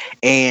 Okay,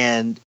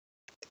 and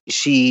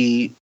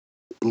she,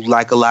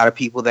 like a lot of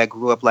people that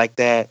grew up like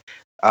that,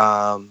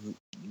 um,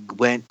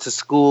 went to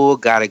school,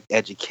 got an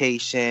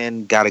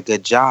education, got a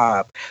good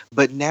job,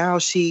 but now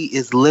she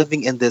is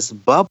living in this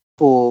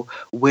bubble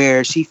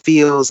where she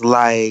feels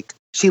like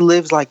she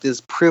lives like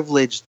this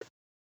privileged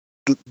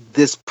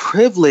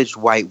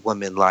white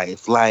woman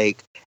life,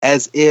 like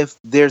as if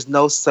there's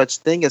no such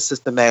thing as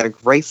systematic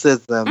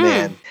racism, Mm.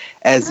 and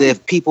as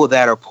if people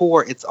that are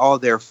poor, it's all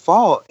their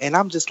fault. And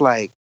I'm just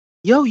like,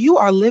 yo, you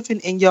are living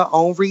in your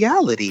own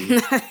reality.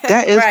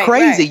 That is Right, right.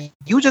 crazy.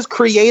 You just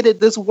created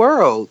this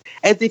world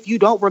as if you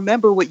don't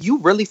remember what you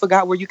really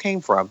forgot where you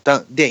came from,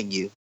 didn't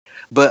you?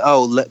 But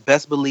oh,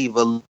 best believe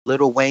a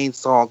Little Wayne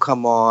song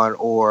come on,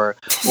 or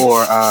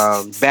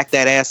Back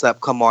That Ass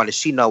Up come on, and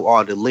she know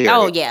all the Oh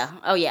lyrics. yeah.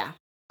 Oh yeah.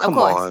 Of Come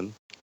course. on.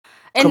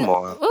 And Come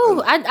on.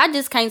 ooh, I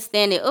just can't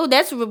stand it. Oh,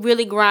 that's what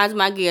really grinds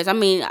my gears. I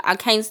mean, I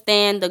can't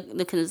stand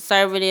the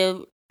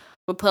conservative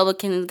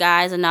Republican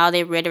guys and all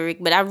their rhetoric,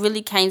 but I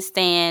really can't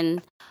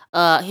stand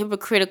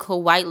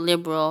hypocritical white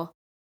liberal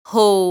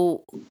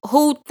who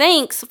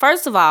thinks,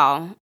 first of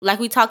all, like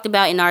we talked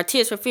about in our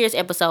Tears for Fears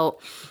episode,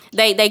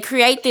 they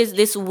create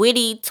this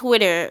witty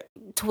Twitter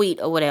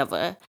tweet or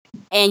whatever,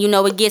 And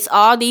it gets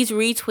all these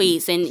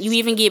retweets, and you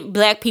even get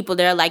black people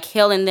that are like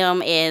hailing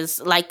them as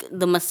like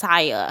the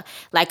messiah,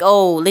 like,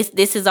 oh,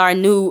 this is our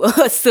new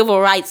civil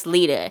rights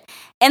leader.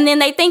 And then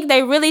they think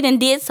they really done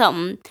did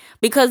something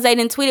because they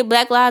done tweeted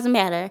Black Lives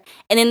Matter,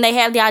 and then they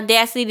have the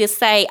audacity to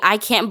say, I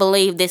can't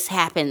believe this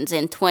happens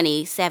in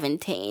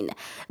 2017.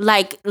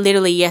 Like,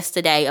 literally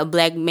yesterday, a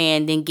black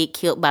man didn't get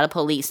killed by the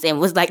police and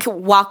was like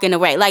walking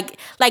away. Like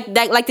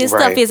this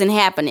stuff isn't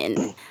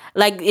happening.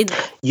 Like it.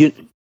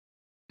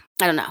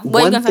 I don't know.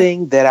 What one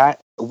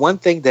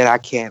thing that I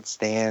can't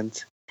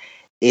stand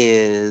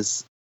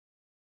is,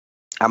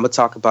 I'm gonna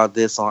talk about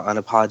this on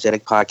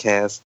Unapologetic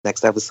Podcast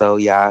next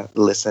episode. Yeah,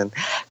 listen,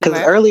 because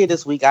earlier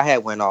this week I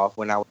had went off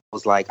when I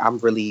was like, I'm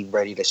really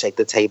ready to shake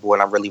the table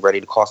and I'm really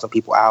ready to call some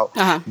people out,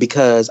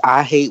 because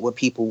I hate when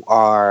people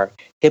are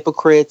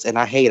hypocrites and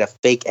I hate a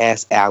fake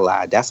ass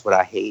ally. That's what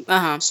I hate.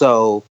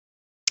 So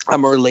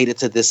I'm related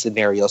to this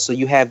scenario. So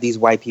you have these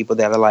white people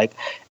that are like,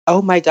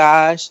 oh my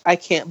gosh, I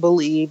can't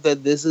believe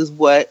that this is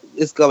what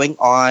is going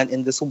on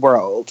in this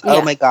world. Yeah.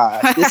 Oh my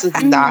gosh, this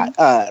is not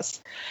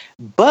us.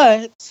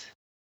 But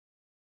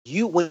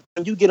when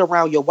you get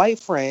around your white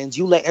friends,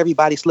 you let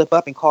everybody slip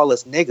up and call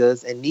us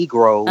niggas and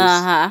Negroes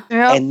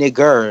and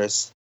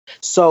niggers.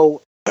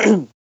 So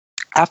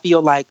I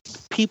feel like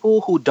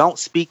people who don't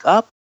speak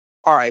up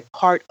are a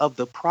part of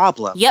the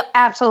problem. Yep,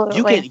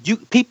 absolutely.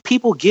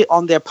 People get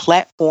on their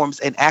platforms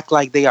and act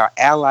like they are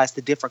allies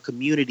to different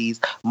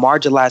communities,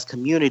 marginalized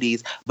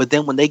communities, but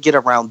then when they get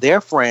around their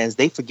friends,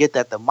 they forget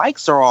that the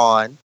mics are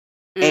on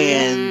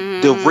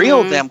and the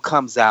real them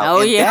comes out.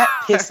 That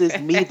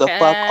pisses me the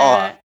fuck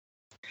off.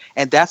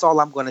 And that's all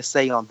I'm going to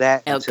say on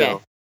that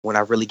until when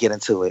I really get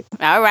into it.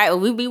 All right, well,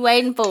 we'll be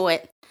waiting for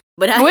it.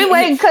 But we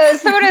waiting, because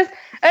as soon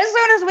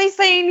as we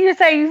seen you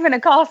say you're going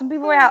to call some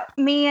people out,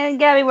 me and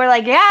Gabby were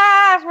like,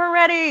 yes, we're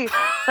ready.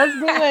 Let's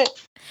do it.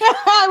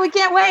 We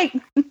can't wait.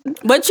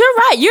 But you're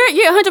right.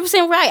 You're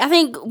 100% right. I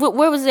think,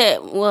 where was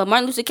it? Well,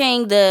 Martin Luther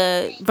King,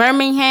 the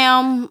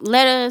Birmingham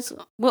letters.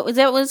 What was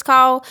that? What it's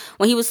called?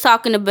 When he was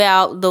talking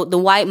about the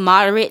white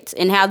moderates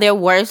and how they're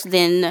worse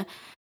than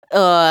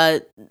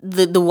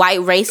the white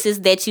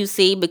racists that you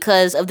see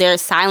because of their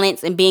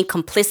silence and being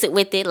complicit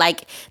with it.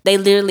 Like, they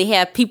literally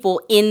have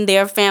people in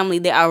their family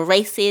that are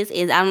racist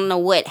and I don't know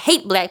what,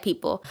 hate black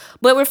people,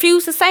 but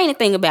refuse to say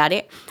anything about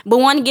it, but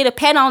want to get a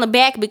pat on the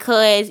back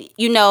because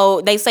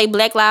they say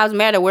Black Lives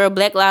Matter, wear a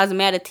Black Lives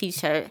Matter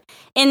t-shirt.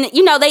 And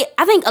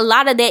I think a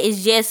lot of that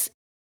is just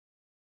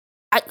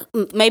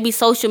maybe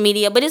social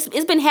media, but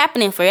it's been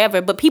happening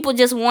forever. But people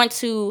just want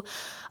to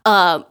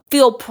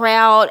feel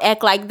proud,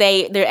 act like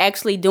they're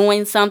actually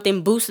doing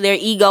something, boost their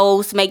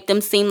egos, make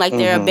them seem like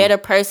they're a better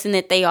person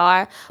that they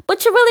are.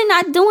 But you're really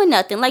not doing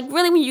nothing. Like,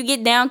 really, when you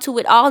get down to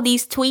it, all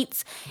these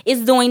tweets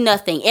is doing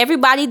nothing.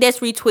 Everybody that's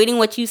retweeting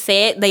what you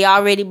said, they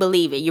already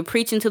believe it. You're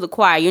preaching to the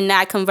choir. You're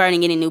not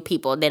converting any new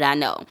people that I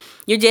know.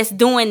 You're just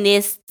doing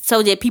this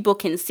so that people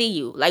can see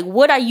you. Like,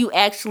 what are you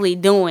actually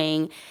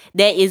doing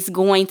that is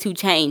going to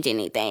change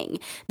anything?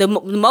 The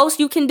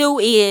most you can do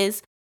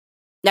is,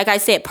 like I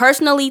said,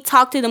 personally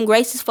talk to them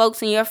racist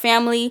folks in your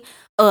family,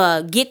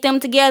 get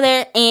them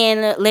together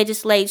and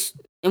legislation,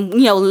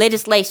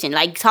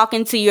 like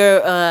talking to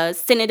your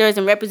senators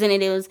and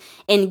representatives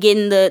and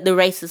getting the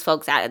racist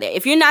folks out of there.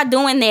 If you're not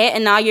doing that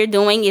and all you're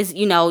doing is,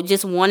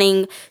 just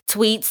wanting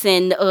tweets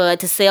and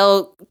to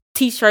sell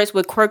t-shirts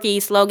with quirky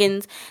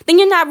slogans, then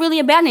you're not really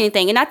about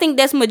anything. And I think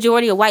that's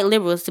majority of white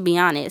liberals, to be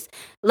honest.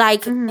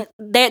 Like,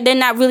 they're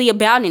not really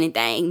about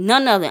anything.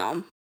 None of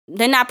them.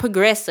 They're not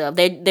progressive.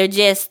 They're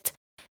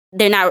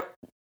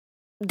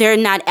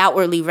not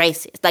outwardly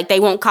racist. Like,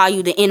 they won't call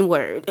you the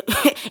N-word.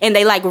 And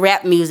they like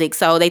rap music,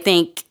 so they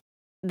think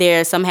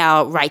they're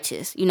somehow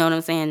righteous. You know what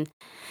I'm saying?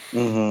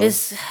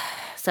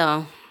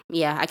 So,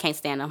 yeah, I can't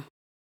stand them.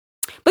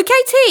 But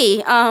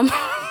KT,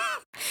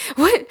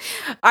 what,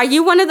 are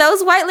you one of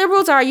those white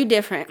liberals, or are you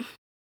different?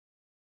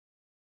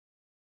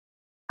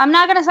 I'm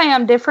not going to say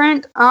I'm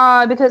different,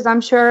 because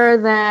I'm sure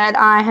that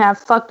I have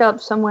fucked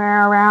up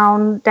somewhere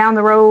around down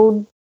the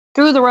road,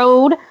 through the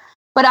road.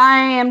 But I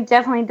am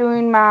definitely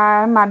doing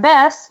my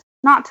best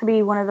not to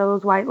be one of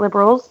those white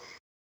liberals.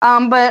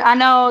 But I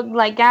know,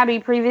 like, Gabby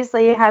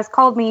previously has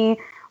called me,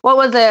 what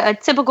was it, a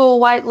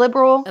typical white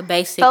liberal? A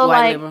basic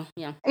white liberal,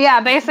 yeah.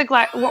 Yeah, basic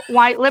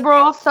white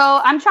liberal.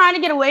 So I'm trying to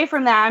get away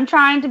from that. I'm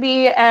trying to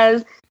be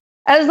as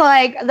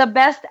like the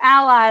best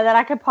ally that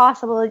I could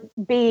possibly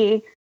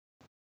be.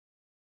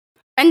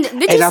 And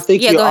I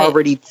think you're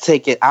already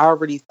taking.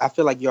 I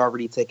feel like you're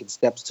already taking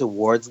steps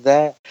towards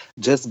that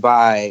just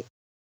by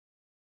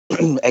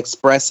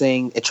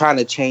expressing and trying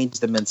to change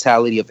the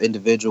mentality of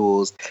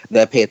individuals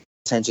that pay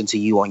attention to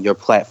you on your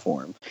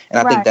platform. And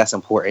I think that's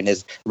important,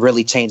 is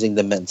really changing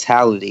the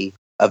mentality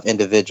of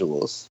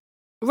individuals.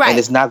 Right. And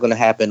it's not going to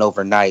happen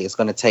overnight. It's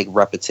going to take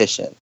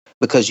repetition,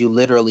 because you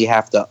literally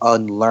have to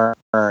unlearn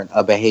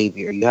a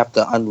behavior. You have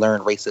to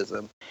unlearn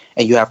racism,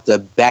 and you have to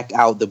back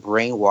out the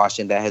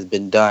brainwashing that has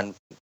been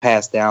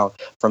passed down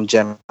from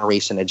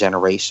generation to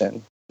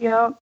generation.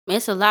 Yeah.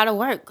 It's a lot of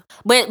work.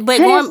 But It is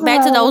going a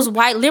back to lot of those work.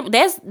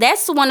 white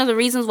that's one of the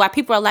reasons why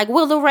people are like,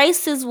 well, the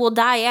racists will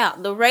die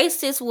out. The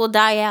racists will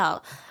die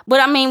out.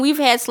 But I mean, we've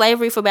had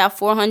slavery for about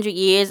 400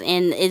 years,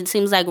 and it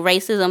seems like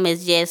racism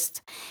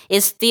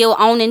is still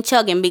on and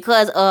chugging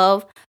because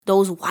of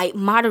those white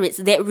moderates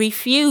that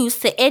refuse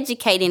to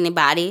educate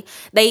anybody.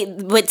 They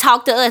would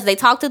talk to us. They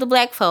talk to the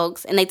black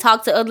folks, and they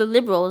talk to other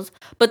liberals,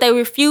 but they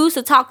refuse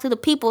to talk to the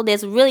people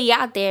that's really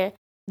out there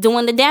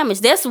doing the damage.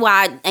 That's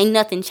why ain't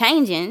nothing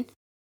changing.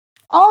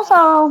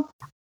 Also,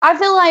 I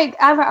feel like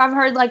I've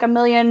heard like a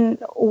million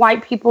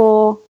white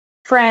people,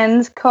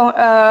 friends,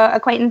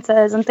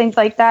 acquaintances, and things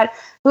like that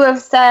who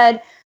have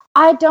said,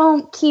 "I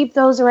don't keep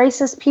those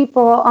racist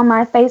people on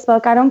my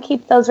Facebook. I don't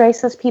keep those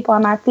racist people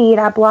on my feed.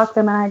 I block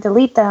them and I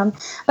delete them."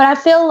 But I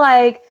feel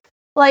like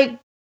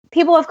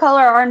people of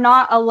color are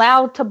not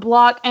allowed to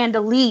block and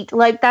delete.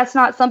 Like that's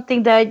not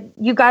something that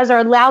you guys are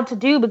allowed to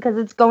do because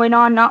it's going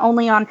on not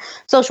only on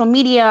social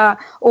media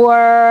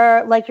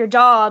or like your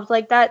jobs.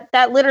 Like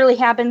that literally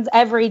happens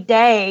every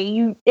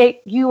day.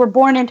 You were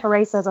born into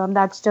racism.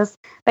 That's just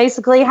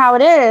basically how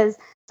it is.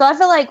 So I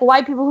feel like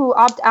white people who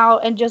opt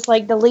out and just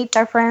like delete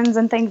their friends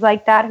and things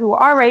like that who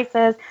are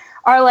racist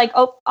are like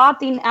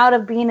opting out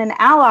of being an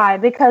ally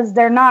because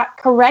they're not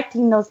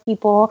correcting those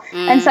people.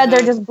 Instead,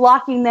 they're just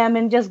blocking them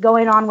and just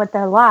going on with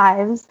their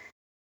lives.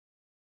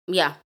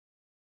 Yeah,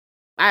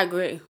 I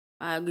agree.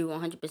 I agree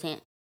 100%.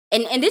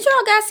 And did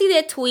y'all guys see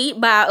that tweet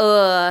by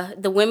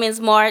the Women's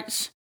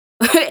March?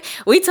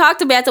 We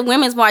talked about the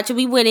Women's March and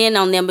we went in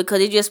on them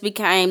because it just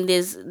became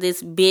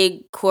this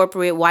big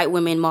corporate white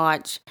women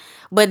march.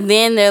 But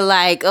then they're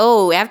like,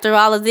 oh, after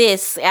all of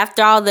this,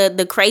 after all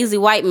the crazy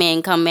white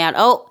men come out,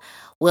 oh,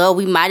 well,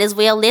 we might as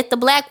well let the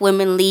black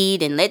women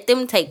lead and let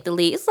them take the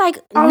lead. It's like,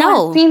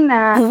 no. I've seen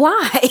that.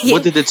 Why?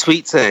 What did the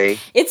tweet say?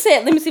 It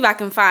said, let me see if I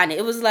can find it.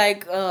 It was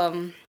like,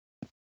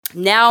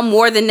 now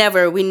more than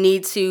ever, we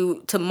need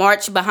to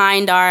march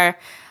behind our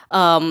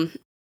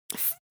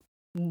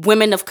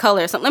women of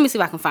color. So let me see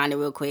if I can find it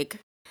real quick.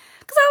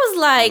 Because I was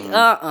like,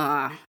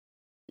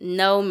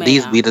 no, man.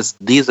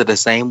 These are the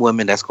same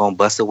women that's gonna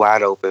bust it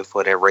wide open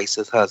for their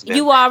racist husband.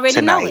 You already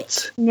tonight. know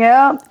it.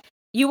 Yeah.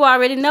 You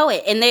already know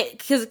it. And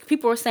because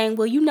people were saying,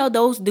 well,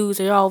 those dudes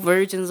are all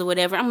virgins or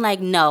whatever. I'm like,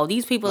 no,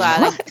 these people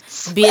are like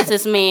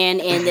businessmen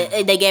and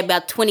they get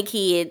about 20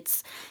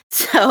 kids.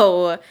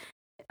 So,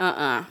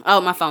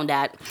 Oh, my phone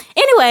died.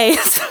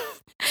 Anyways,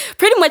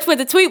 pretty much what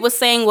the tweet was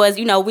saying was,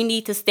 we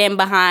need to stand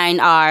behind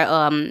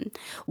our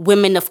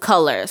women of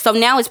color. So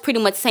now it's pretty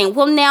much saying,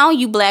 well, now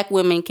you black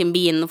women can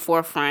be in the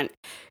forefront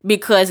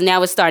because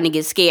now it's starting to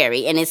get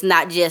scary. And it's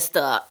not just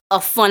a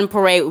fun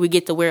parade where we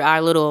get to wear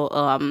our little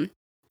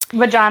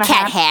vagina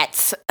cat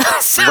hats.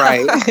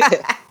 Right.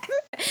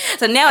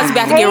 So now it's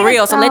about to get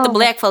real. So let the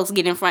black folks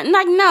get in front.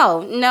 Like,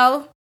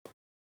 no.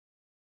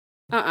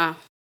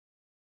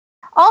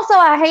 Also,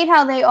 I hate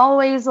how they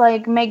always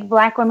like make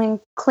black women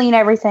clean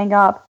everything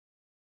up.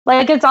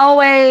 Like it's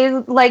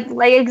always like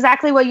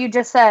exactly what you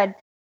just said.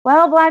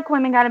 Well, black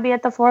women got to be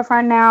at the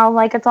forefront now.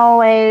 Like it's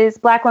always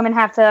black women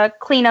have to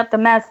clean up the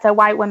mess that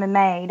white women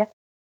made.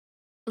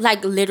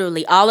 Like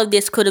literally, all of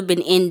this could have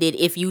been ended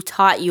if you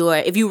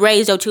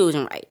raised your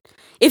children right.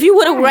 If you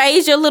would have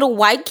raised your little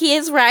white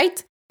kids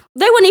right,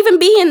 they wouldn't even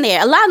be in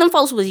there. A lot of them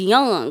folks was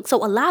young,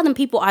 so a lot of them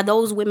people are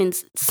those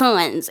women's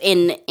sons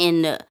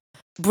and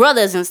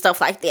brothers and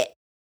stuff like that.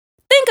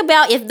 Think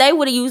about if they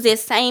would have used that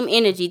same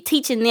energy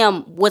teaching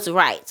them what's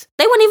right.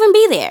 They wouldn't even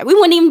be there. We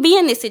wouldn't even be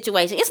in this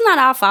situation. It's not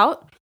our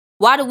fault.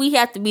 Why do we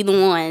have to be the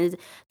ones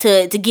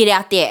to get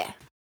out there?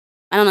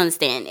 I don't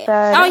understand that.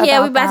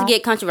 We're about to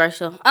get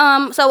controversial.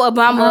 So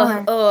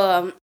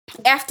Obama,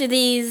 after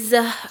these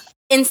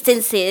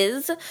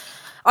instances,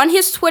 on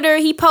his Twitter,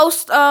 he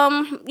posts,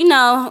 some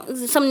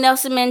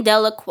Nelson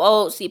Mandela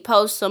quotes. He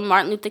posts some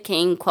Martin Luther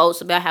King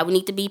quotes about how we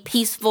need to be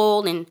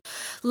peaceful and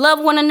love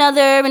one another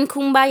and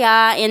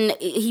kumbaya. And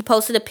he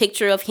posted a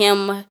picture of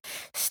him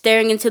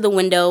staring into the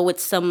window with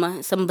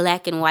some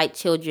black and white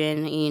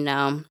children.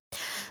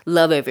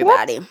 Love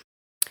everybody. What?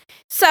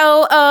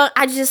 So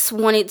I just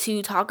wanted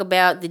to talk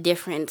about the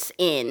difference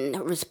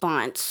in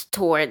response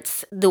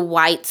towards the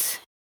white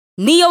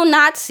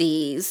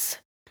neo-Nazis.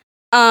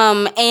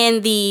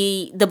 And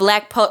the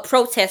black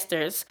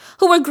protesters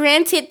who were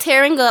granted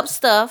tearing up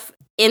stuff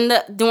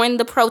during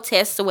the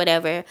protests or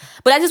whatever.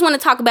 But I just want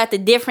to talk about the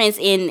difference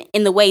in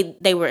the way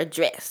they were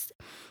addressed.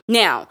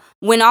 Now,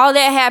 when all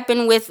that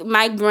happened with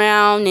Mike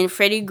Brown and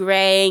Freddie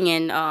Gray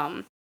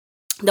and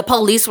the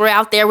police were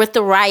out there with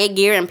the riot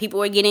gear and people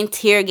were getting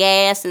tear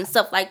gas and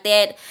stuff like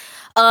that,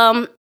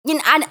 I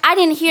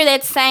didn't hear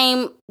that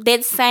same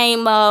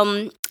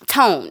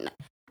tone.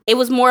 It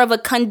was more of a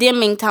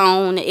condemning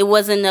tone. It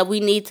wasn't a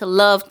we need to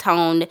love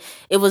tone.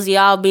 It was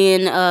y'all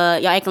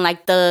acting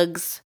like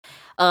thugs.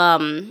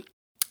 Y'all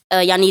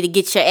need to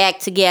get your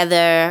act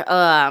together.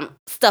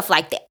 Stuff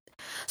like that.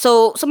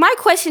 So my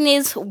question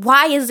is,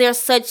 why is there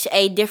such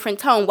a different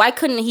tone? Why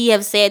couldn't he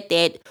have said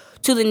that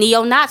to the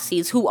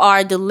neo-Nazis who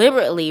are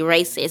deliberately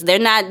racist.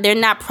 They're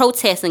not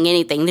protesting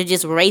anything. They're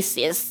just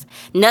racist.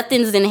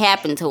 Nothing's didn't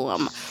happen to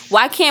them.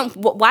 Why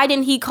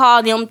didn't he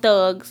call them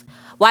thugs?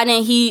 Why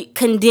didn't he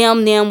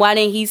condemn them? Why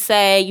didn't he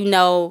say,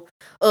 y'all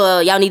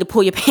need to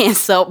pull your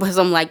pants up or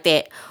something like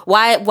that?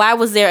 Why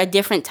was there a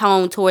different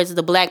tone towards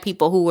the black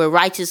people who were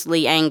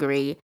righteously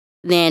angry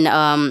than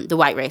the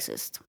white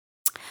racists?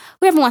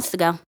 Whoever wants to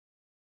go.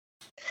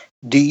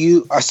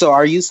 So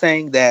are you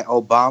saying that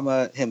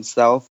Obama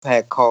himself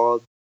had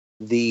called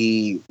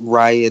the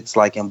riots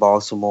like in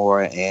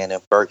Baltimore and in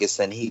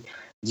Ferguson?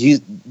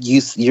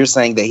 You're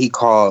saying that he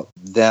called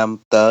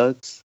them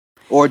thugs?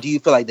 Or do you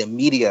feel like the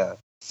media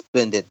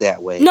spend it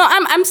that way? No,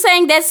 I'm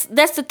saying that's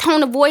the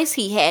tone of voice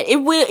he had. It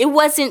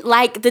wasn't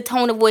like the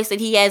tone of voice that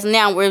he has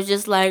now, where it's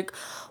just like,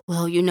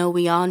 well,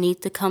 we all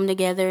need to come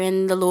together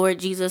in the Lord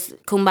Jesus,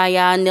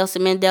 Kumbaya,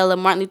 Nelson Mandela,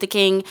 Martin Luther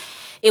King.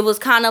 It was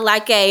kind of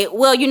like I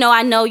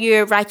know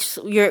you're righteous,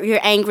 you're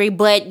angry,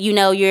 but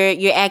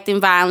you're acting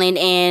violent,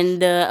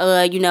 and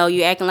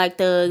you're acting like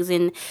thugs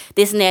and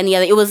this and that and the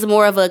other. It was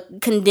more of a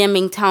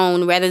condemning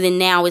tone rather than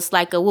now. It's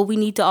like we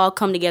need to all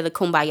come together,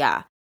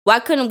 Kumbaya. Why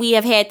couldn't we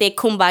have had that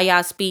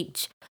Kumbaya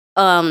speech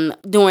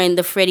during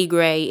the Freddie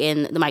Gray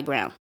and the Mike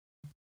Brown?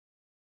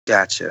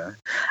 Gotcha.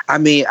 I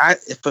mean,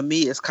 for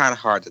me, it's kind of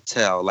hard to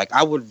tell. Like,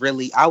 I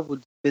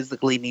would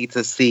physically need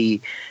to see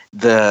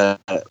the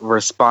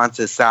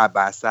responses side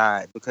by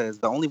side, because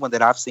the only one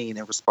that I've seen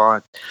in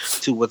response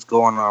to what's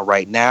going on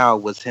right now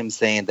was him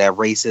saying that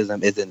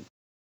racism isn't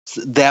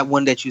that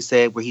one that you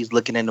said where he's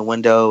looking in the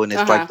window and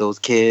it's like those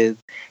kids,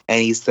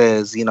 and he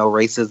says,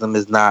 racism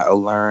is not a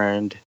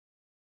learned.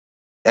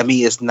 I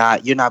mean, it's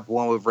not. You're not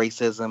born with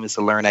racism. It's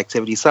a learned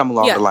activity. Something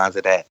along the lines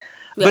of that.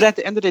 Yeah. But at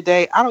the end of the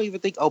day, I don't even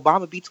think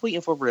Obama be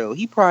tweeting for real.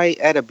 He probably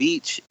at a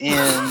beach in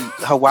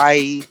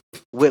Hawaii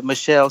with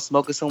Michelle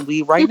smoking some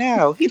weed right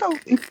now. He don't,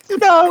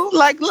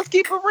 let's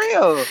keep it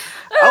real.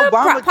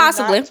 Obama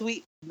possibly. Do not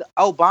tweet.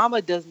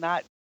 Obama does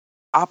not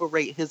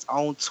operate his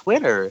own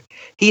Twitter.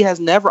 He has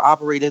never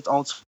operated his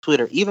own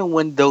Twitter. Even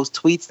when those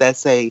tweets that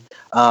say,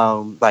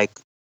 like,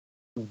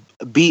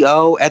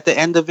 BO at the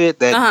end of it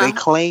that they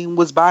claim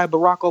was by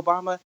Barack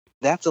Obama,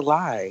 that's a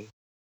lie.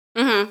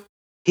 Mm-hmm.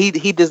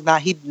 He does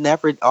not. He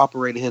never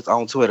operated his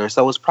own Twitter,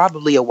 so it's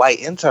probably a white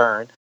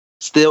intern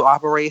still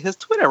operating his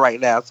Twitter right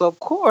now. So of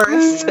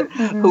course,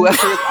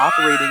 whoever is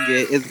operating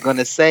it is going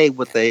to say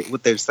what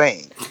they're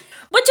saying.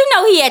 But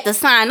he had to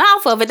sign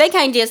off of it. They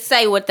can't just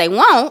say what they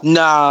want.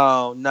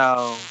 No.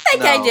 They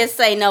can't just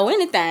say no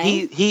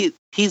anything.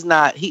 He's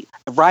not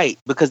right,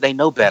 because they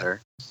know better.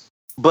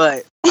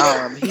 But he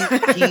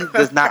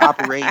does not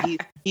operate.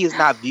 He is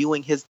not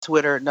viewing his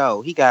Twitter.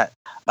 No, he got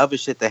other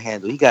shit to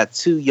handle. He got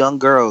 2 young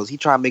girls. He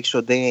trying to make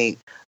sure they ain't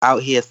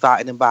out here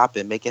thotting and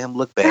bopping, making him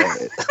look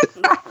bad.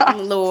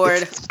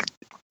 Lord.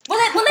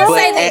 Well, let's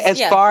say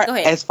this.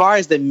 As far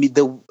as the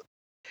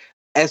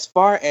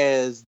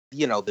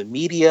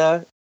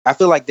media, I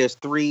feel like there's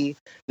three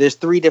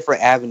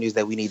different avenues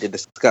that we need to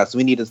discuss.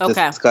 We need to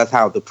discuss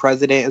how the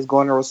president is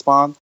going to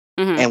respond.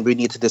 Mm-hmm. And we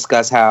need to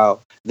discuss how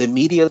the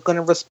media is going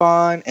to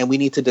respond, and we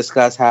need to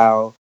discuss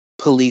how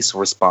police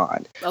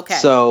respond. Okay.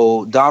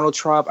 So Donald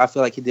Trump, I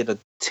feel like he did a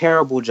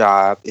terrible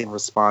job in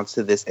response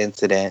to this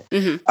incident.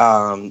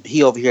 Mm-hmm.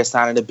 He over here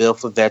signing a bill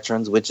for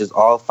veterans, which is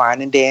all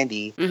fine and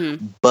dandy,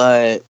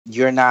 but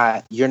you're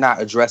not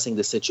addressing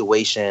the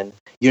situation.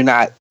 You're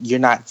not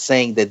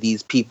saying that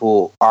these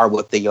people are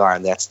what they are,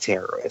 and that's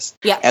terrorists.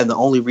 Yeah. And the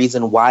only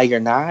reason why you're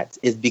not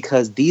is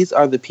because these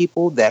are the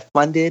people that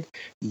funded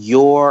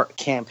your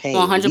campaign.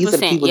 100%, these are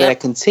the people that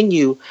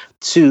continue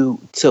to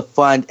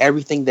fund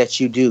everything that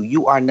you do.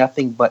 You are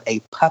nothing but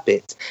a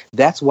puppet.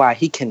 That's why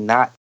he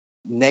cannot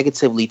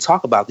negatively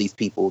talk about these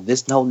people.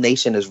 This whole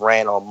nation is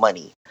ran on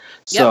money.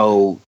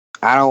 So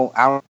I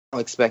don't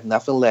expect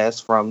nothing less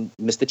from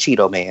Mr.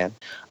 Cheeto Man.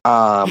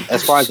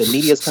 As far as the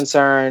media is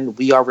concerned,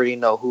 we already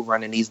know who's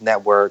running these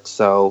networks.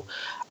 So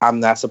I'm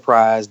not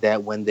surprised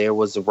that when there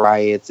was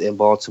riots in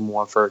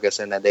Baltimore and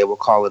Ferguson that they were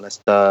calling us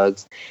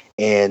thugs,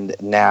 and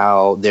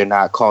now they're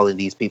not calling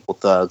these people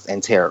thugs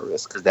and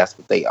terrorists, because that's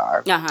what they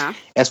are.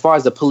 As far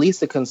as the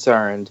police are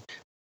concerned,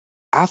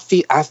 I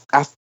feel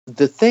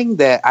the thing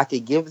that I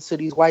could give to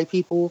these white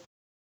people,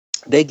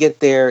 they get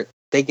their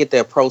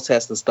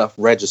protests and stuff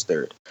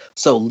registered.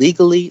 So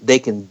legally, they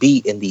can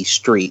be in these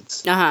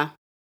streets.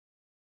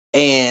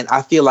 And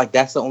I feel like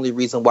that's the only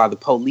reason why the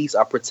police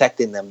are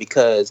protecting them,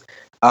 because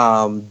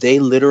they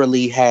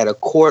literally had a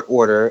court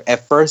order.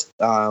 At first,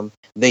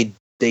 they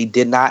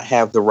did not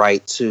have the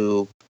right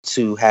to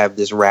have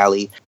this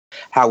rally.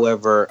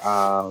 However,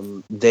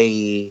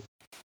 they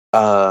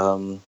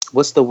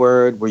what's the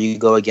word where you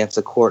go against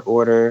a court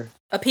order?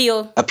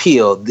 Appeal.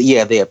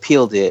 Yeah, they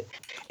appealed it,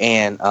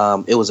 and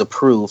it was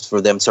approved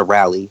for them to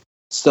rally.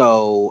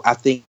 So I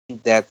think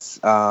that's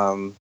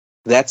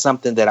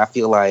something that I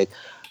feel like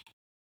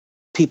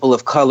people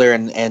of color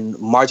and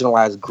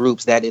marginalized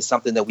groups, that is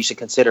something that we should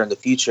consider in the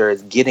future,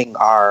 is getting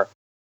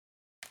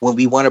when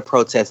we want to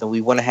protest and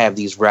we want to have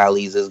these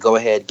rallies, is go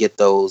ahead, get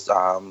those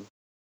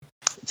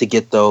to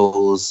get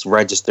those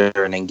registered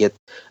and get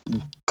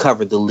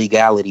cover the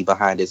legality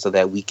behind it so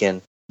that we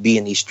can be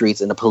in these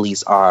streets and the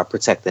police are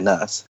protecting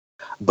us.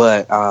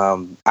 But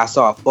I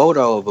saw a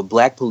photo of a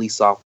black police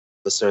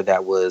officer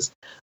that was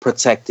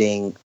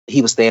protecting.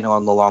 He was standing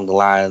along the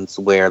lines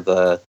where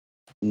the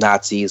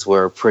Nazis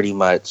were pretty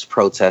much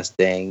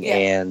protesting,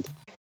 and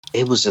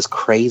it was just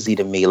crazy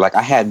to me. Like,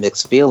 I had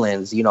mixed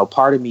feelings. You know,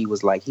 part of me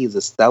was like, he's a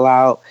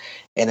sellout.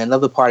 And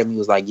another part of me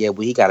was like, yeah,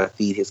 well, he got to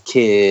feed his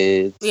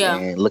kids. Yeah.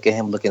 And look at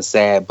him looking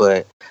sad.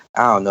 But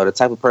I don't know. The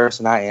type of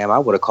person I am, I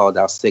would have called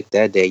out sick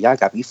that day. Y'all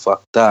got me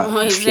fucked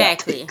up.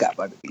 Exactly. Got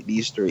about to be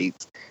these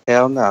streets.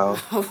 Hell no.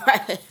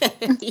 Right.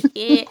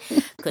 Yeah.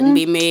 Couldn't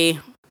be me.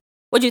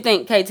 What you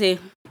think, KT?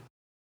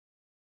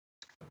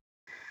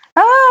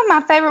 Oh,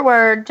 my favorite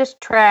word, just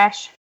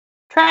trash.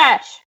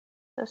 Trash.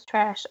 Just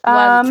trash.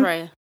 Why the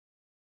trash?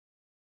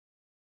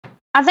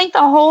 I think the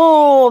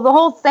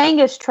whole thing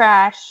is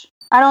trash.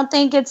 I don't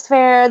think it's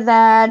fair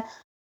that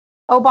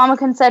Obama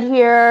can sit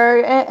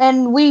here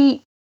and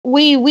we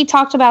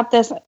talked about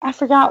this. I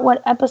forgot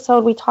what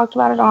episode we talked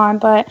about it on,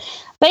 but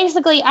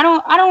basically, I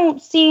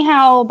don't see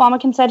how Obama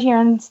can sit here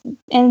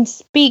and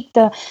speak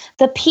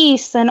the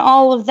peace and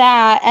all of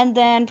that, and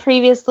then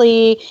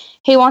previously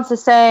he wants to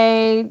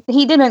say,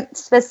 he didn't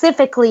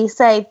specifically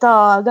say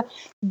thug,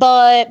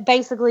 but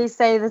basically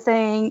say the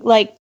thing,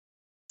 like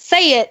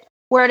say it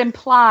where it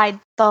implied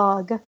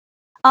thug.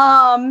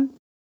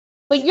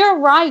 But you're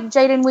right,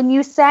 Jaden, when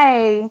you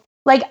say,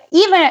 like,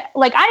 even,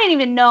 like, I didn't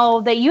even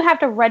know that you have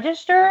to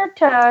register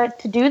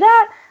to do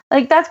that.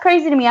 Like, that's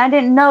crazy to me. I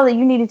didn't know that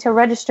you needed to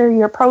register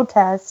your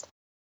protest.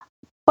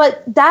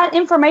 But that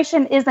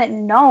information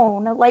isn't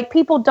known. Like,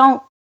 people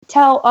don't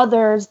tell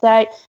others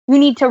that you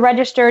need to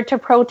register to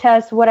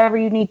protest whatever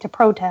you need to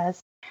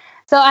protest.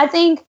 So I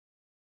think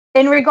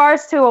in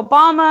regards to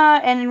Obama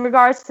and in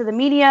regards to the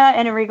media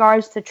and in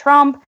regards to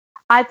Trump,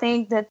 I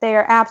think that they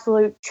are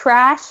absolute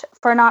trash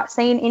for not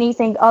saying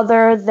anything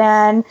other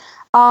than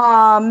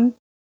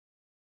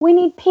we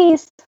need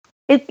peace.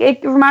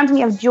 It reminds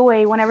me of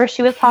Joy whenever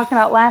she was talking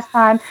about last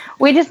time.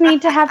 We just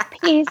need to have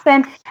peace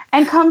and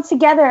come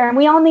together, and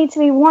we all need to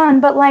be one.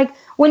 But like,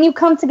 when you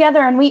come together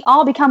and we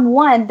all become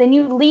one, then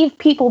you leave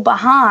people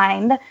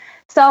behind.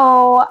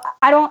 So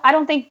I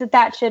don't think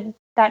that should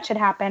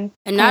happen.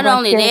 And not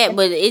only that,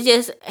 but it's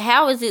just,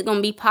 how is it going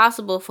to be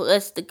possible for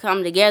us to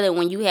come together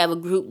when you have a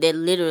group that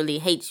literally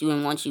hates you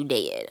and wants you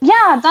dead?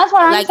 Yeah, that's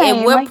what I'm saying. Like,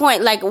 at what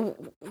point, like,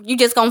 you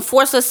just going to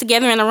force us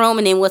together in a room,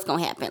 and then what's going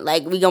to happen?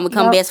 Like, we going to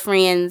become best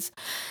friends?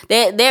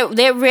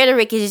 That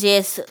rhetoric is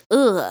just,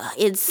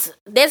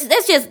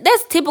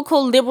 that's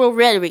typical liberal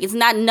rhetoric. It's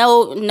not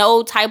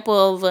no type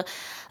of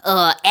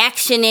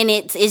action in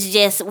it. It's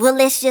just, well,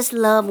 let's just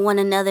love one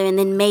another, and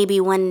then maybe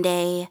one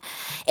day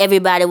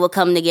everybody will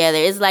come together.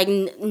 It's like,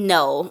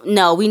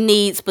 no, we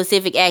need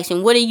specific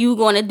action. What are you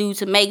going to do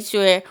to make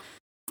sure,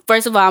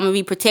 first of all, I'm going to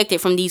be protected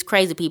from these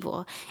crazy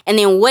people? And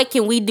then what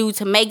can we do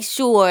to make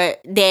sure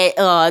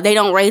that they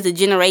don't raise a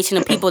generation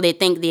of people that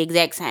think the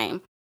exact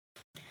same?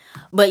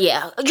 But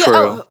yeah,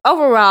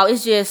 overall,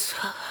 it's just...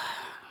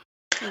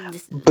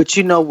 But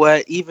you know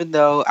what? Even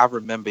though I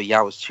remember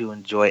y'all was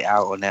chewing Joy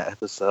out on that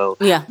episode,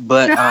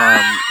 but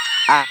I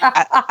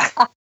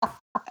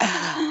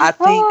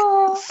think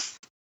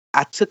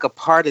I took a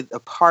part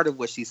of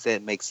what she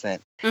said makes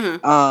sense.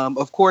 Mm-hmm.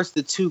 Of course,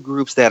 the two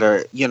groups that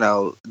are,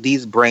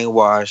 these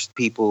brainwashed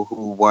people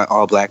who want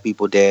all black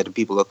people dead and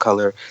people of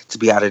color to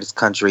be out of this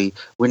country,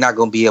 we're not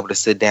going to be able to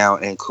sit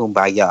down and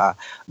kumbaya.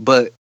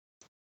 But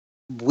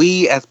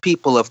we as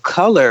people of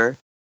color,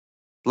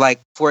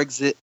 like, for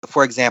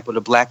example,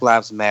 the Black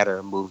Lives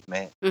Matter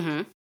movement.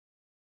 Mm-hmm.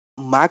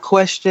 My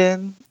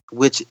question,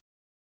 which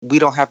we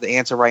don't have to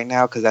answer right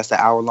now because that's an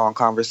hour-long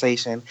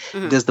conversation,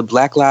 does the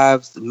Black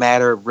Lives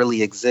Matter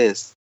really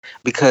exist?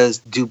 Because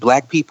do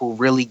black people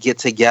really get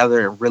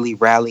together and really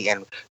rally?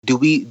 And do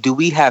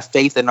we have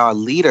faith in our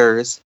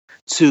leaders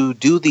to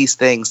do these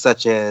things,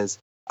 such as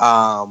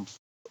file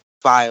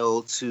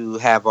to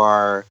have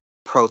our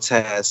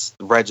protests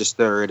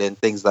registered and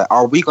things like?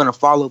 Are we going to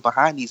follow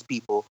behind these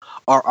people,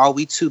 or are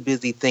we too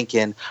busy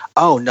thinking,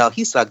 oh no,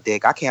 he sucked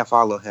dick, I can't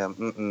follow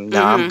him,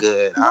 no, I'm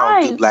good,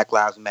 I don't do Black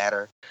Lives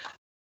Matter?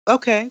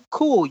 Okay,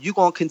 cool. You're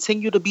going to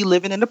continue to be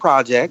living in the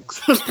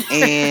projects,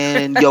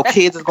 and your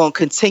kids are going to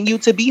continue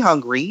to be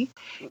hungry,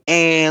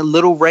 and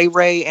little Ray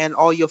Ray and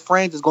all your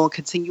friends is going to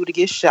continue to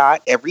get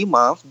shot every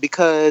month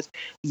because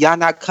y'all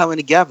not coming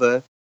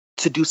together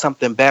to do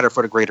something better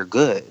for the greater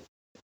good.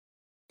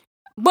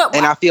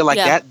 And I feel like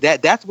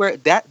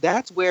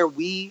that's where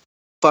we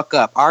fuck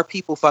up. Our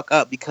people fuck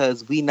up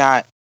because we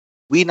not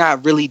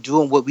really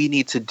doing what we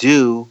need to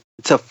do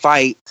to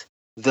fight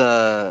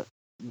the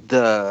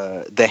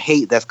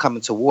hate that's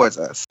coming towards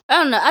us. I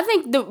don't know.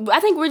 I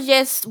think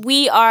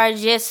we are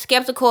just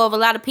skeptical of a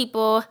lot of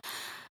people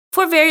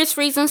for various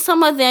reasons.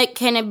 Some of that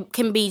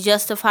can be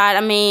justified.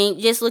 I mean,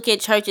 just look at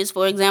churches,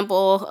 for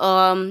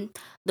example.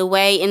 The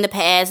way in the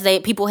past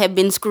people have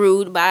been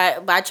screwed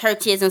by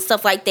churches and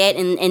stuff like that,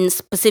 and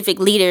specific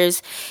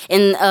leaders,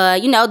 and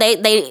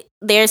they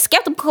they're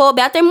skeptical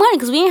about their money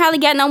because we ain't hardly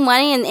got no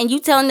money, and you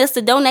telling us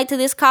to donate to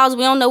this cause.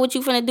 We don't know what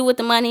you finna do with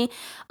the money.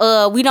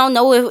 We don't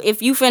know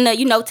if you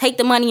finna, take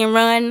the money and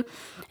run.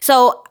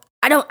 So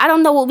I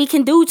don't know what we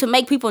can do to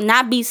make people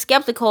not be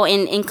skeptical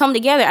and come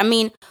together. I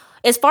mean,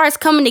 as far as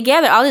coming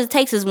together, all it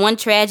takes is one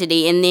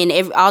tragedy, and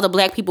then all the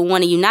black people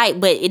want to unite,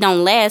 but it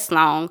don't last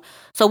long.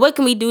 So what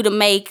can we do to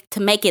make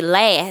it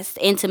last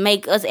and to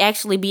make us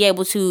actually be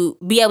able to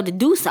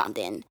do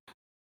something?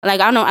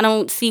 Like I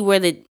don't see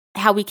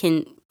how we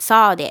can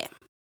solve that.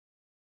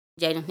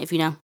 Jaden, if you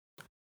know.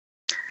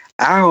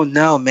 I don't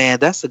know, man.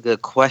 That's a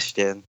good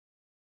question.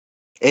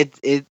 I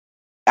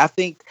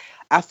think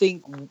I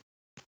think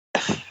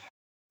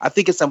I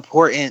think it's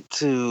important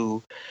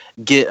to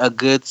get a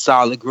good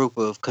solid group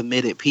of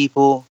committed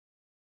people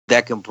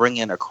that can bring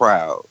in a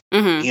crowd.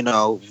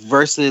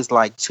 Versus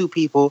like two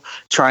people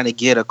trying to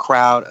get a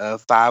crowd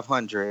of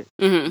 500.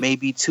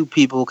 Maybe two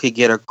people could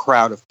get a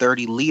crowd of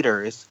 30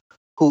 leaders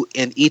who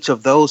in each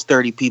of those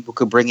 30 people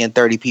could bring in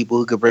 30 people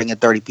who could bring in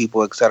 30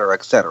 people, et cetera,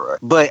 et cetera.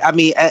 But I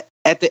mean,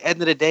 at the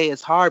end of the day,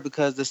 it's hard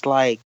because it's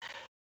like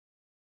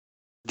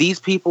these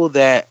people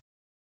that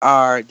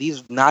are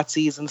these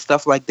Nazis and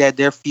stuff like that,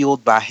 they're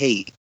fueled by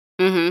hate.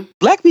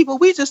 Black people,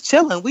 we just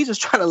chilling. We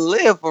just trying to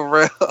live for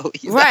real.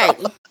 Right.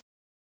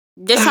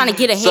 They're trying to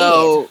get ahead.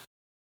 So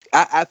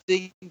I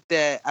think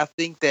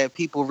that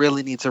people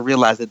really need to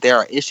realize that there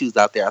are issues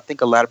out there. I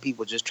think a lot of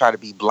people just try to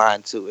be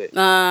blind to it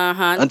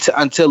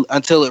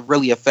until it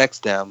really affects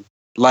them.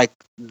 Like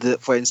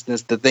for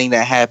instance, the thing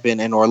that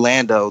happened in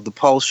Orlando, the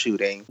Pulse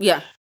shooting.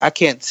 Yeah, I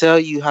can't tell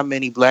you how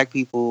many black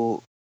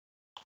people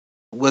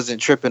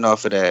wasn't tripping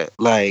off of that.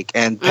 Like,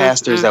 and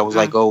pastors that was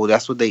like, oh,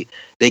 that's what they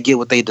get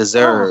what they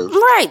deserve.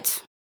 Oh,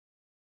 right.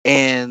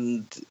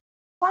 And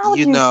why would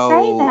you say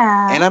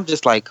that? And I'm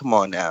just like, come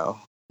on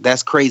now.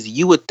 That's crazy.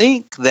 You would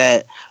think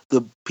that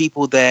the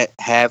people that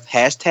have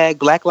hashtag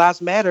Black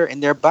Lives Matter in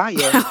their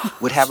bio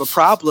would have a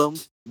problem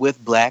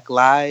with Black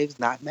lives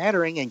not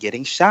mattering and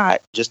getting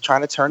shot, just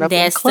trying to turn up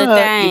in the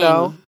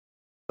club,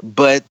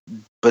 But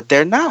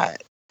they're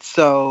not.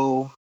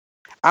 So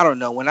I don't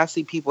know. When I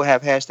see people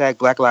have hashtag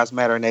Black Lives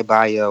Matter in their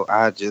bio,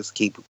 I just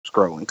keep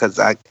scrolling because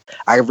I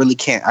really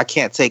can't. I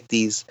can't take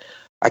the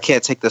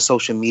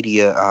social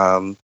media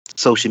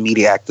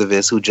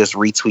activists who just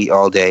retweet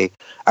all day.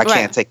 I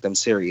can't take them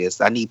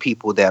serious. I need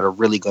people that are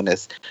really going to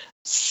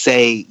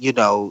say,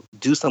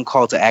 do some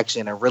call to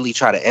action and really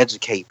try to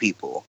educate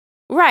people.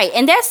 Right,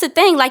 and that's the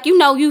thing. Like,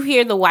 you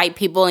hear the white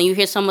people and you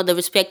hear some of the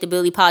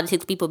respectability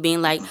politics people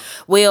being like,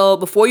 well,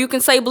 before you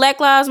can say Black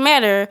Lives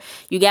Matter,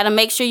 you got to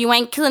make sure you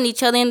ain't killing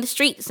each other in the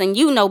streets, and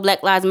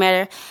Black Lives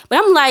Matter.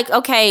 But I'm like,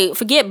 okay,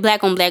 forget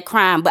black on black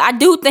crime, but I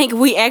do think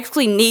we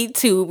actually need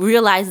to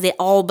realize that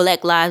all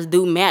black lives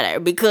do matter,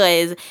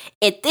 because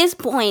at this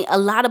point, a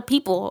lot of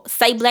people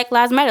say Black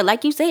Lives Matter,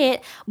 like you said,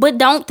 but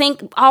don't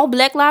think all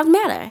black lives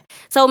matter.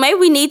 So maybe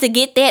we need to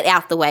get that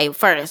out the way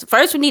first.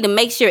 First, we need to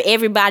make sure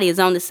everybody is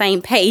on the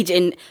same page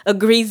and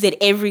agrees that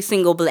every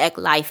single black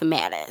life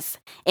matters.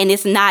 And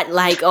it's not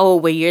like, oh,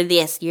 well, you're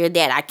this, you're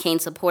that, I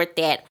can't support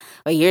that,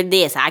 or you're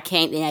this, I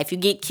can't. If you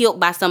get killed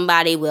by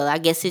somebody, well, I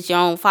guess it's your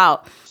own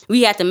fault.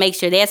 We have to make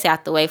sure that's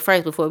out the way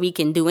first before we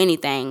can do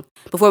anything,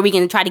 before we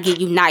can try to get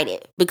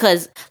united.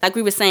 Because like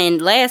we were saying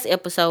last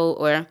episode,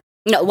 or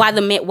why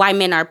white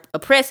men are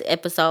oppressed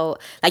episode,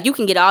 like you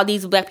can get all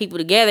these black people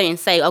together and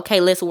say, okay,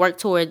 let's work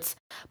towards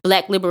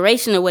black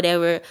liberation or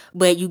whatever,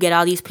 but you get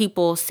all these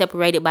people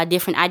separated by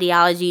different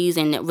ideologies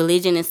and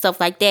religion and stuff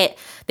like that.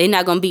 They're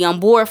not going to be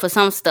on board for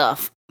some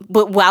stuff.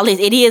 But while it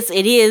is,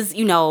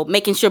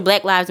 making sure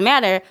Black Lives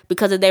Matter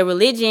because of their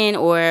religion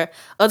or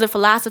other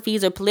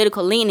philosophies or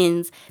political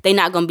leanings, they're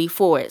not going to be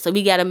for it. So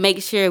we got to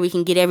make sure we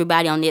can get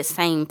everybody on that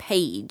same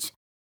page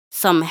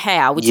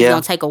somehow, which is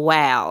going to take a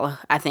while,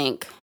 I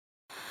think.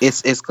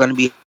 It's going to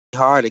be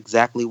hard,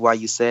 exactly why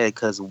you said,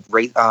 because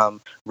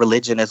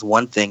religion is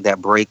one thing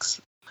that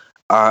breaks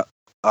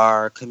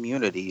our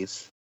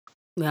communities.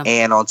 Yeah.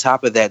 And on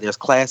top of that, there's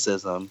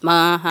classism.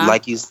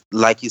 Like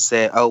you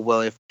said, oh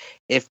well,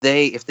 if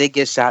they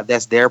get shot,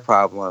 that's their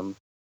problem.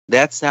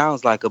 That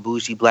sounds like a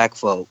bougie black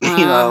folk,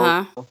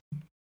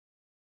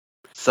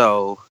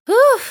 So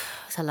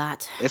it's a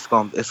lot. It's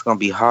gonna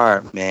be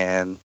hard,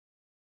 man.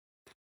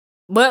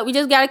 But we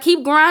just gotta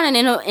keep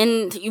grinding,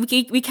 and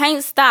we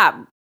can't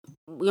stop.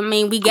 I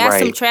mean, we got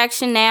some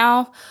traction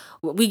now.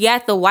 We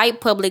got the white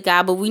public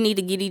eye, but we need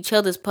to get each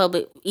other's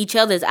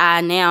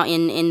eye now,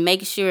 and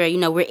make sure,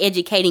 we're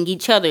educating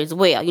each other as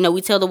well.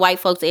 We tell the white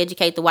folks to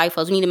educate the white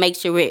folks. We need to make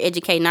sure we're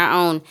educating our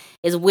own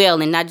as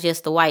well, and not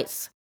just the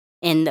whites.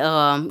 And,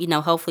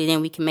 hopefully then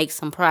we can make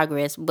some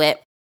progress.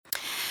 But,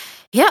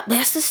 yep,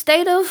 that's the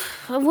state of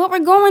what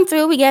we're going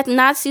through. We got the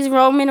Nazis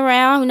roaming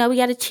around. We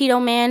got a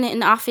Cheeto man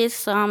in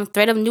office,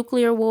 threat of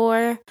nuclear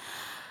war.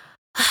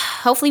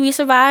 Hopefully we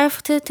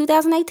survive to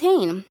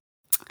 2018.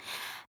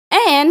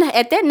 And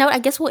at that note, I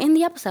guess we'll end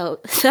the episode.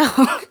 So,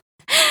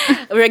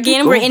 we're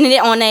ending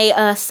it on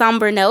a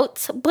somber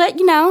note. But,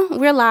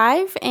 we're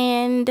live.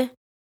 And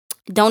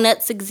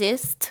Donuts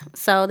exist,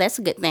 so that's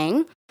a good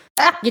thing.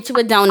 Get you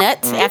a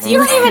donut after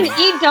You you. don't even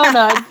eat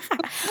donuts.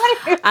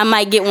 I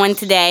might get one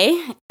today.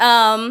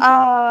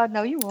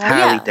 No, you won't.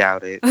 Highly yeah.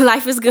 doubt it.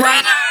 Life is good.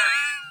 A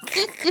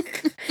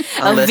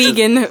Unless it's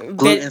vegan,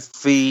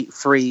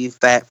 gluten-free,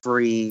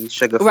 fat-free,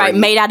 sugar-free. right?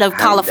 Made out of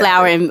Highly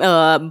cauliflower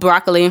doubt and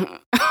broccoli. Ew.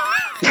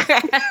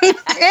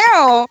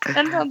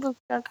 That sounds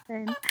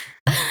disgusting.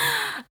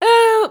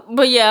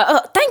 But yeah,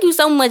 thank you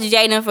so much,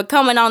 Jaden, for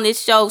coming on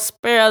this show.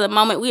 Spare of the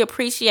moment, we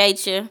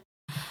appreciate you.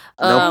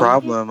 No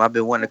problem. I've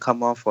been wanting to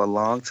come on for a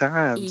long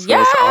time, so it's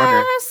an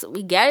honor. Yes,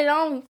 we got it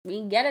on.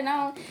 We got it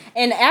on.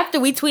 And after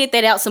we tweeted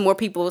that out, some more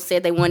people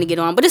said they wanted to get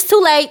on, but it's too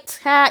late.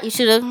 You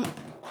should have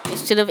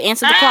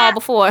answered the call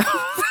before.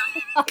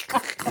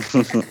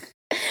 Too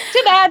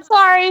bad.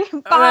 Sorry.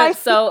 Bye. All right,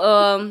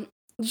 so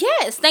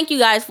yes, thank you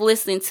guys for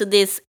listening to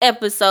this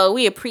episode.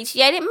 We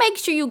appreciate it. Make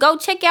sure you go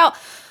check out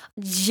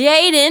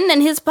Jaden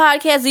and his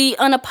podcast, the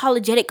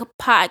Unapologetic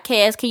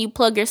Podcast. Can you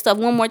plug your stuff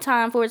one more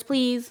time for us,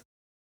 please?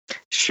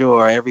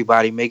 Sure,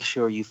 everybody, make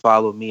sure you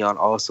follow me on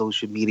all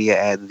social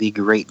media at The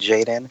Great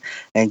Jaden.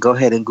 And go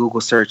ahead and Google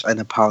search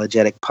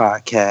Unapologetic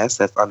Podcast.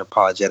 That's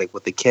Unapologetic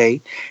with a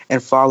K.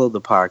 And follow the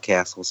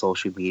podcast on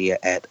social media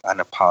at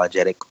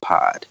Unapologetic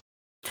Pod.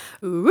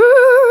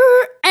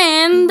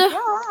 And,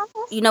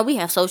 we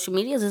have social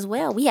medias as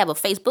well. We have a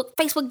Facebook,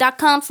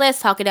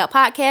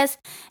 facebook.com/talkitoutpodcast.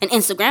 And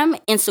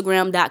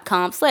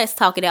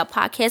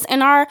Instagram.com/talkitoutpodcast.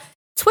 And our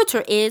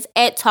Twitter is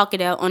at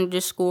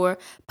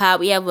talkitout_pod.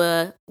 We have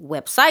a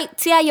website,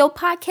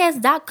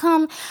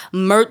 tiopodcast.com.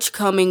 Merch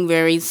coming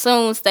very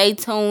soon. Stay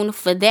tuned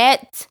for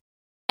that.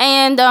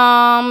 And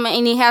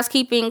any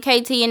housekeeping,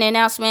 KT, and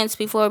announcements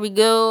before we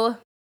go?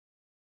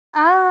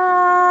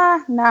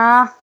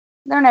 Nah.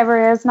 There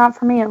never is. Not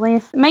for me, at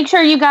least. Make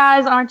sure you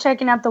guys are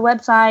checking out the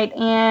website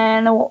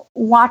and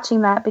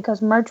watching that,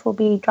 because merch will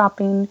be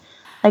dropping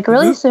like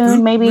really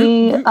soon.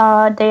 Maybe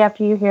day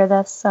after you hear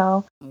this.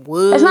 So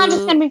it's not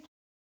just going to be...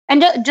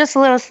 And just a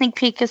little sneak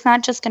peek, it's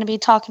not just going to be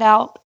Talk It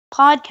Out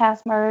podcast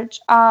merch.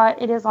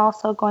 It is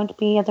also going to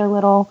be other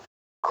little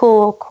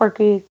cool,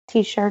 quirky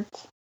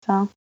t-shirts.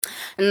 So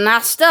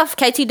nice stuff.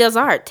 KT does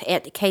art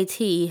at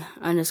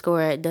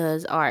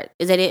KT_does art.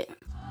 Is that it?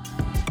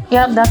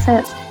 Yep, that's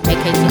it. At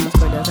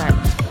KT_does art.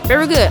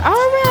 Very good. All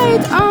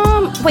right.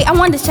 Wait, I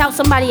wanted to shout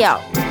somebody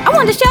out. I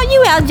wanted to shout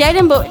you out,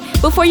 Jaden, but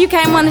before you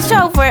came on the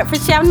show for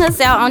shouting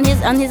us out on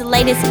his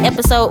latest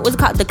episode, what's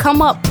it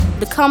called?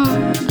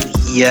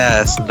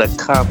 Yes, the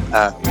Come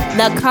Up.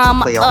 The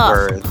Come Play on Up.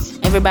 words.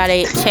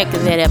 Everybody check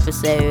that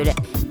episode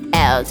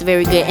out. It's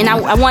very good. And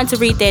I wanted to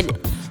read that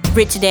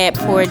Rich Dad,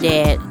 Poor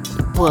Dad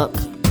book.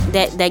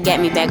 That got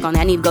me back on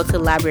that. I need to go to the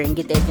library and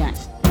get that done.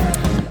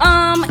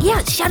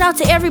 Yeah, shout out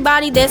to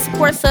everybody that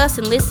supports us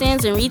and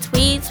listens and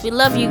retweets. We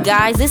love you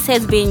guys. This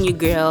has been your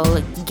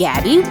girl,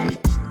 Gabby.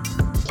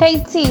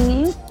 KT.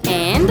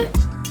 And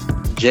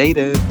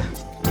Jaden.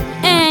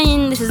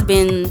 And this has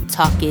been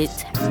Talk It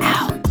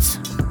Out.